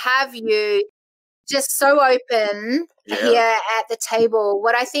honor to have you just so open here at the table.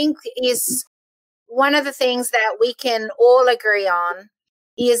 What I think is one of the things that we can all agree on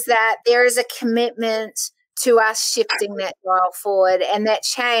is that there is a commitment to us shifting that dial forward and that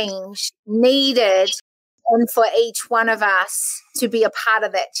change needed, and for each one of us to be a part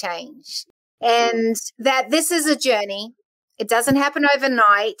of that change. And that this is a journey. It doesn't happen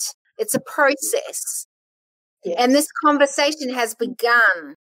overnight. It's a process. Yes. And this conversation has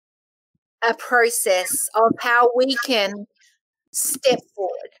begun a process of how we can step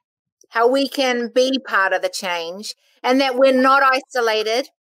forward, how we can be part of the change, and that we're not isolated,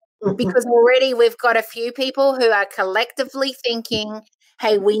 because already we've got a few people who are collectively thinking,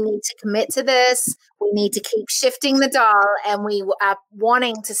 hey, we need to commit to this, we need to keep shifting the dial, and we are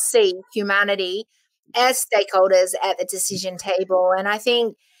wanting to see humanity as stakeholders at the decision table. And I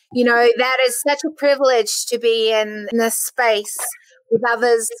think, that is such a privilege to be in this space with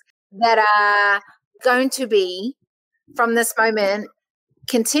others that are going to be, from this moment,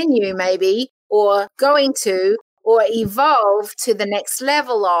 continue maybe, or going to, or evolve to the next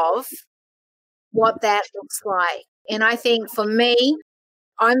level of what that looks like. And I think for me,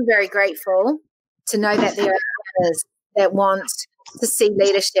 I'm very grateful to know that there are others that want to see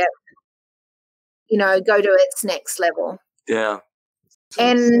leadership, go to its next level. Yeah.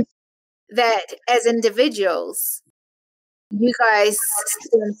 And that as individuals, you guys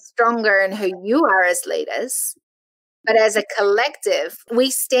stand stronger in who you are as leaders, but as a collective, we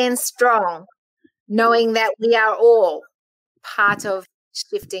stand strong knowing that we are all part of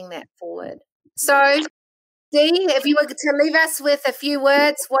shifting that forward. So, Dee, if you were to leave us with a few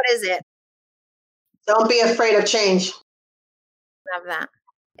words, what is it? Don't be afraid of change. Love that.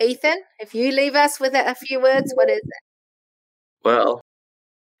 Ethan, if you leave us with a few words, what is it? Well,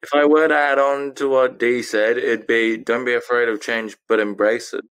 if I were to add on to what Dee said, it'd be, don't be afraid of change, but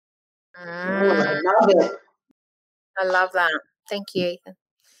embrace it. I love it. I love that. Thank you, Ethan.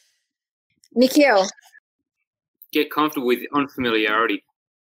 Nikhil. Get comfortable with unfamiliarity.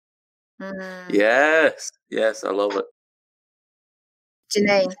 Yes, I love it.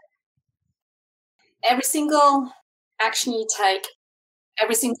 Janine. Every single action you take,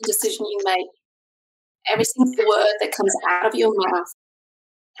 every single decision you make, every single word that comes out of your mouth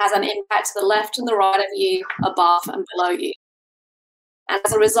has an impact to the left and the right of you, above and below you. And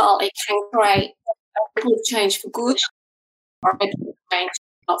as a result, it can create a ripple of change for good or a ripple of change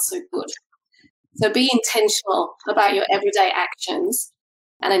not so good. So be intentional about your everyday actions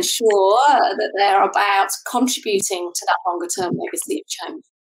and ensure that they're about contributing to that longer-term legacy of change.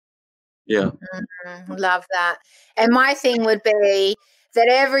 Yeah. Love that. And my thing would be that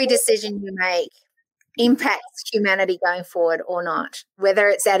every decision you make impacts humanity going forward or not, whether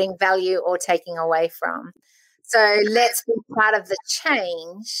it's adding value or taking away from. So let's be part of the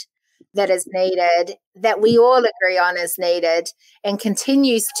change that is needed, that we all agree on is needed and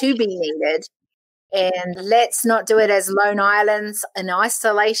continues to be needed. And let's not do it as lone islands in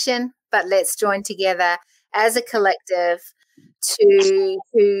isolation, but let's join together as a collective to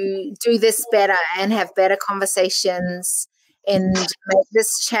do this better and have better conversations and make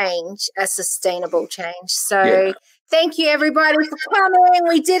this change a sustainable change. So thank you, everybody, for coming.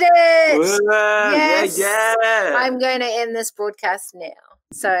 We did it. Yes. Yeah. I'm going to end this broadcast now.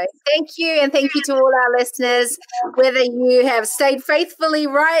 So thank you, and thank you to all our listeners, whether you have stayed faithfully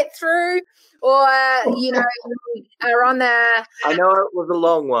right through or, you are on the... I know it was a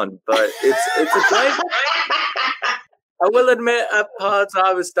long one, but it's a great... I will admit, at parts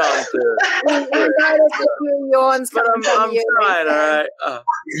I was starting to. We noticed a few yawns but I'm trying, all right.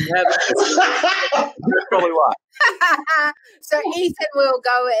 That's probably why. So Ethan will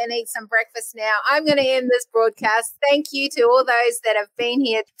go and eat some breakfast now. I'm going to end this broadcast. Thank you to all those that have been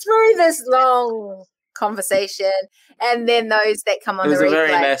here through this long conversation, and then those that come on the replay. It was a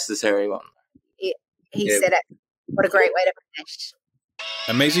very necessary one. He said it. What a great way to finish.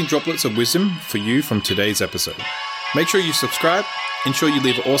 Amazing droplets of wisdom for you from today's episode. Make sure you subscribe, ensure you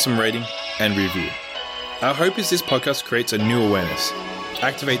leave an awesome rating and review. Our hope is this podcast creates a new awareness,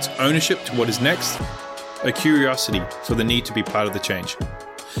 activates ownership to what is next, a curiosity for the need to be part of the change,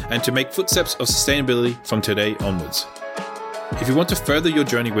 and to make footsteps of sustainability from today onwards. If you want to further your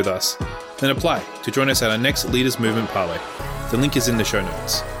journey with us, then apply to join us at our next Leaders Movement Parlay. The link is in the show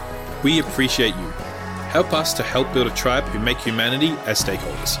notes. We appreciate you. Help us to help build a tribe who make humanity as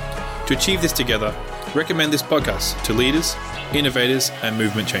stakeholders. To achieve this together, recommend this podcast to leaders, innovators, and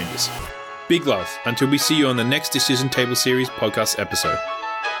movement changers. Big love until we see you on the next Decision Table Series podcast episode.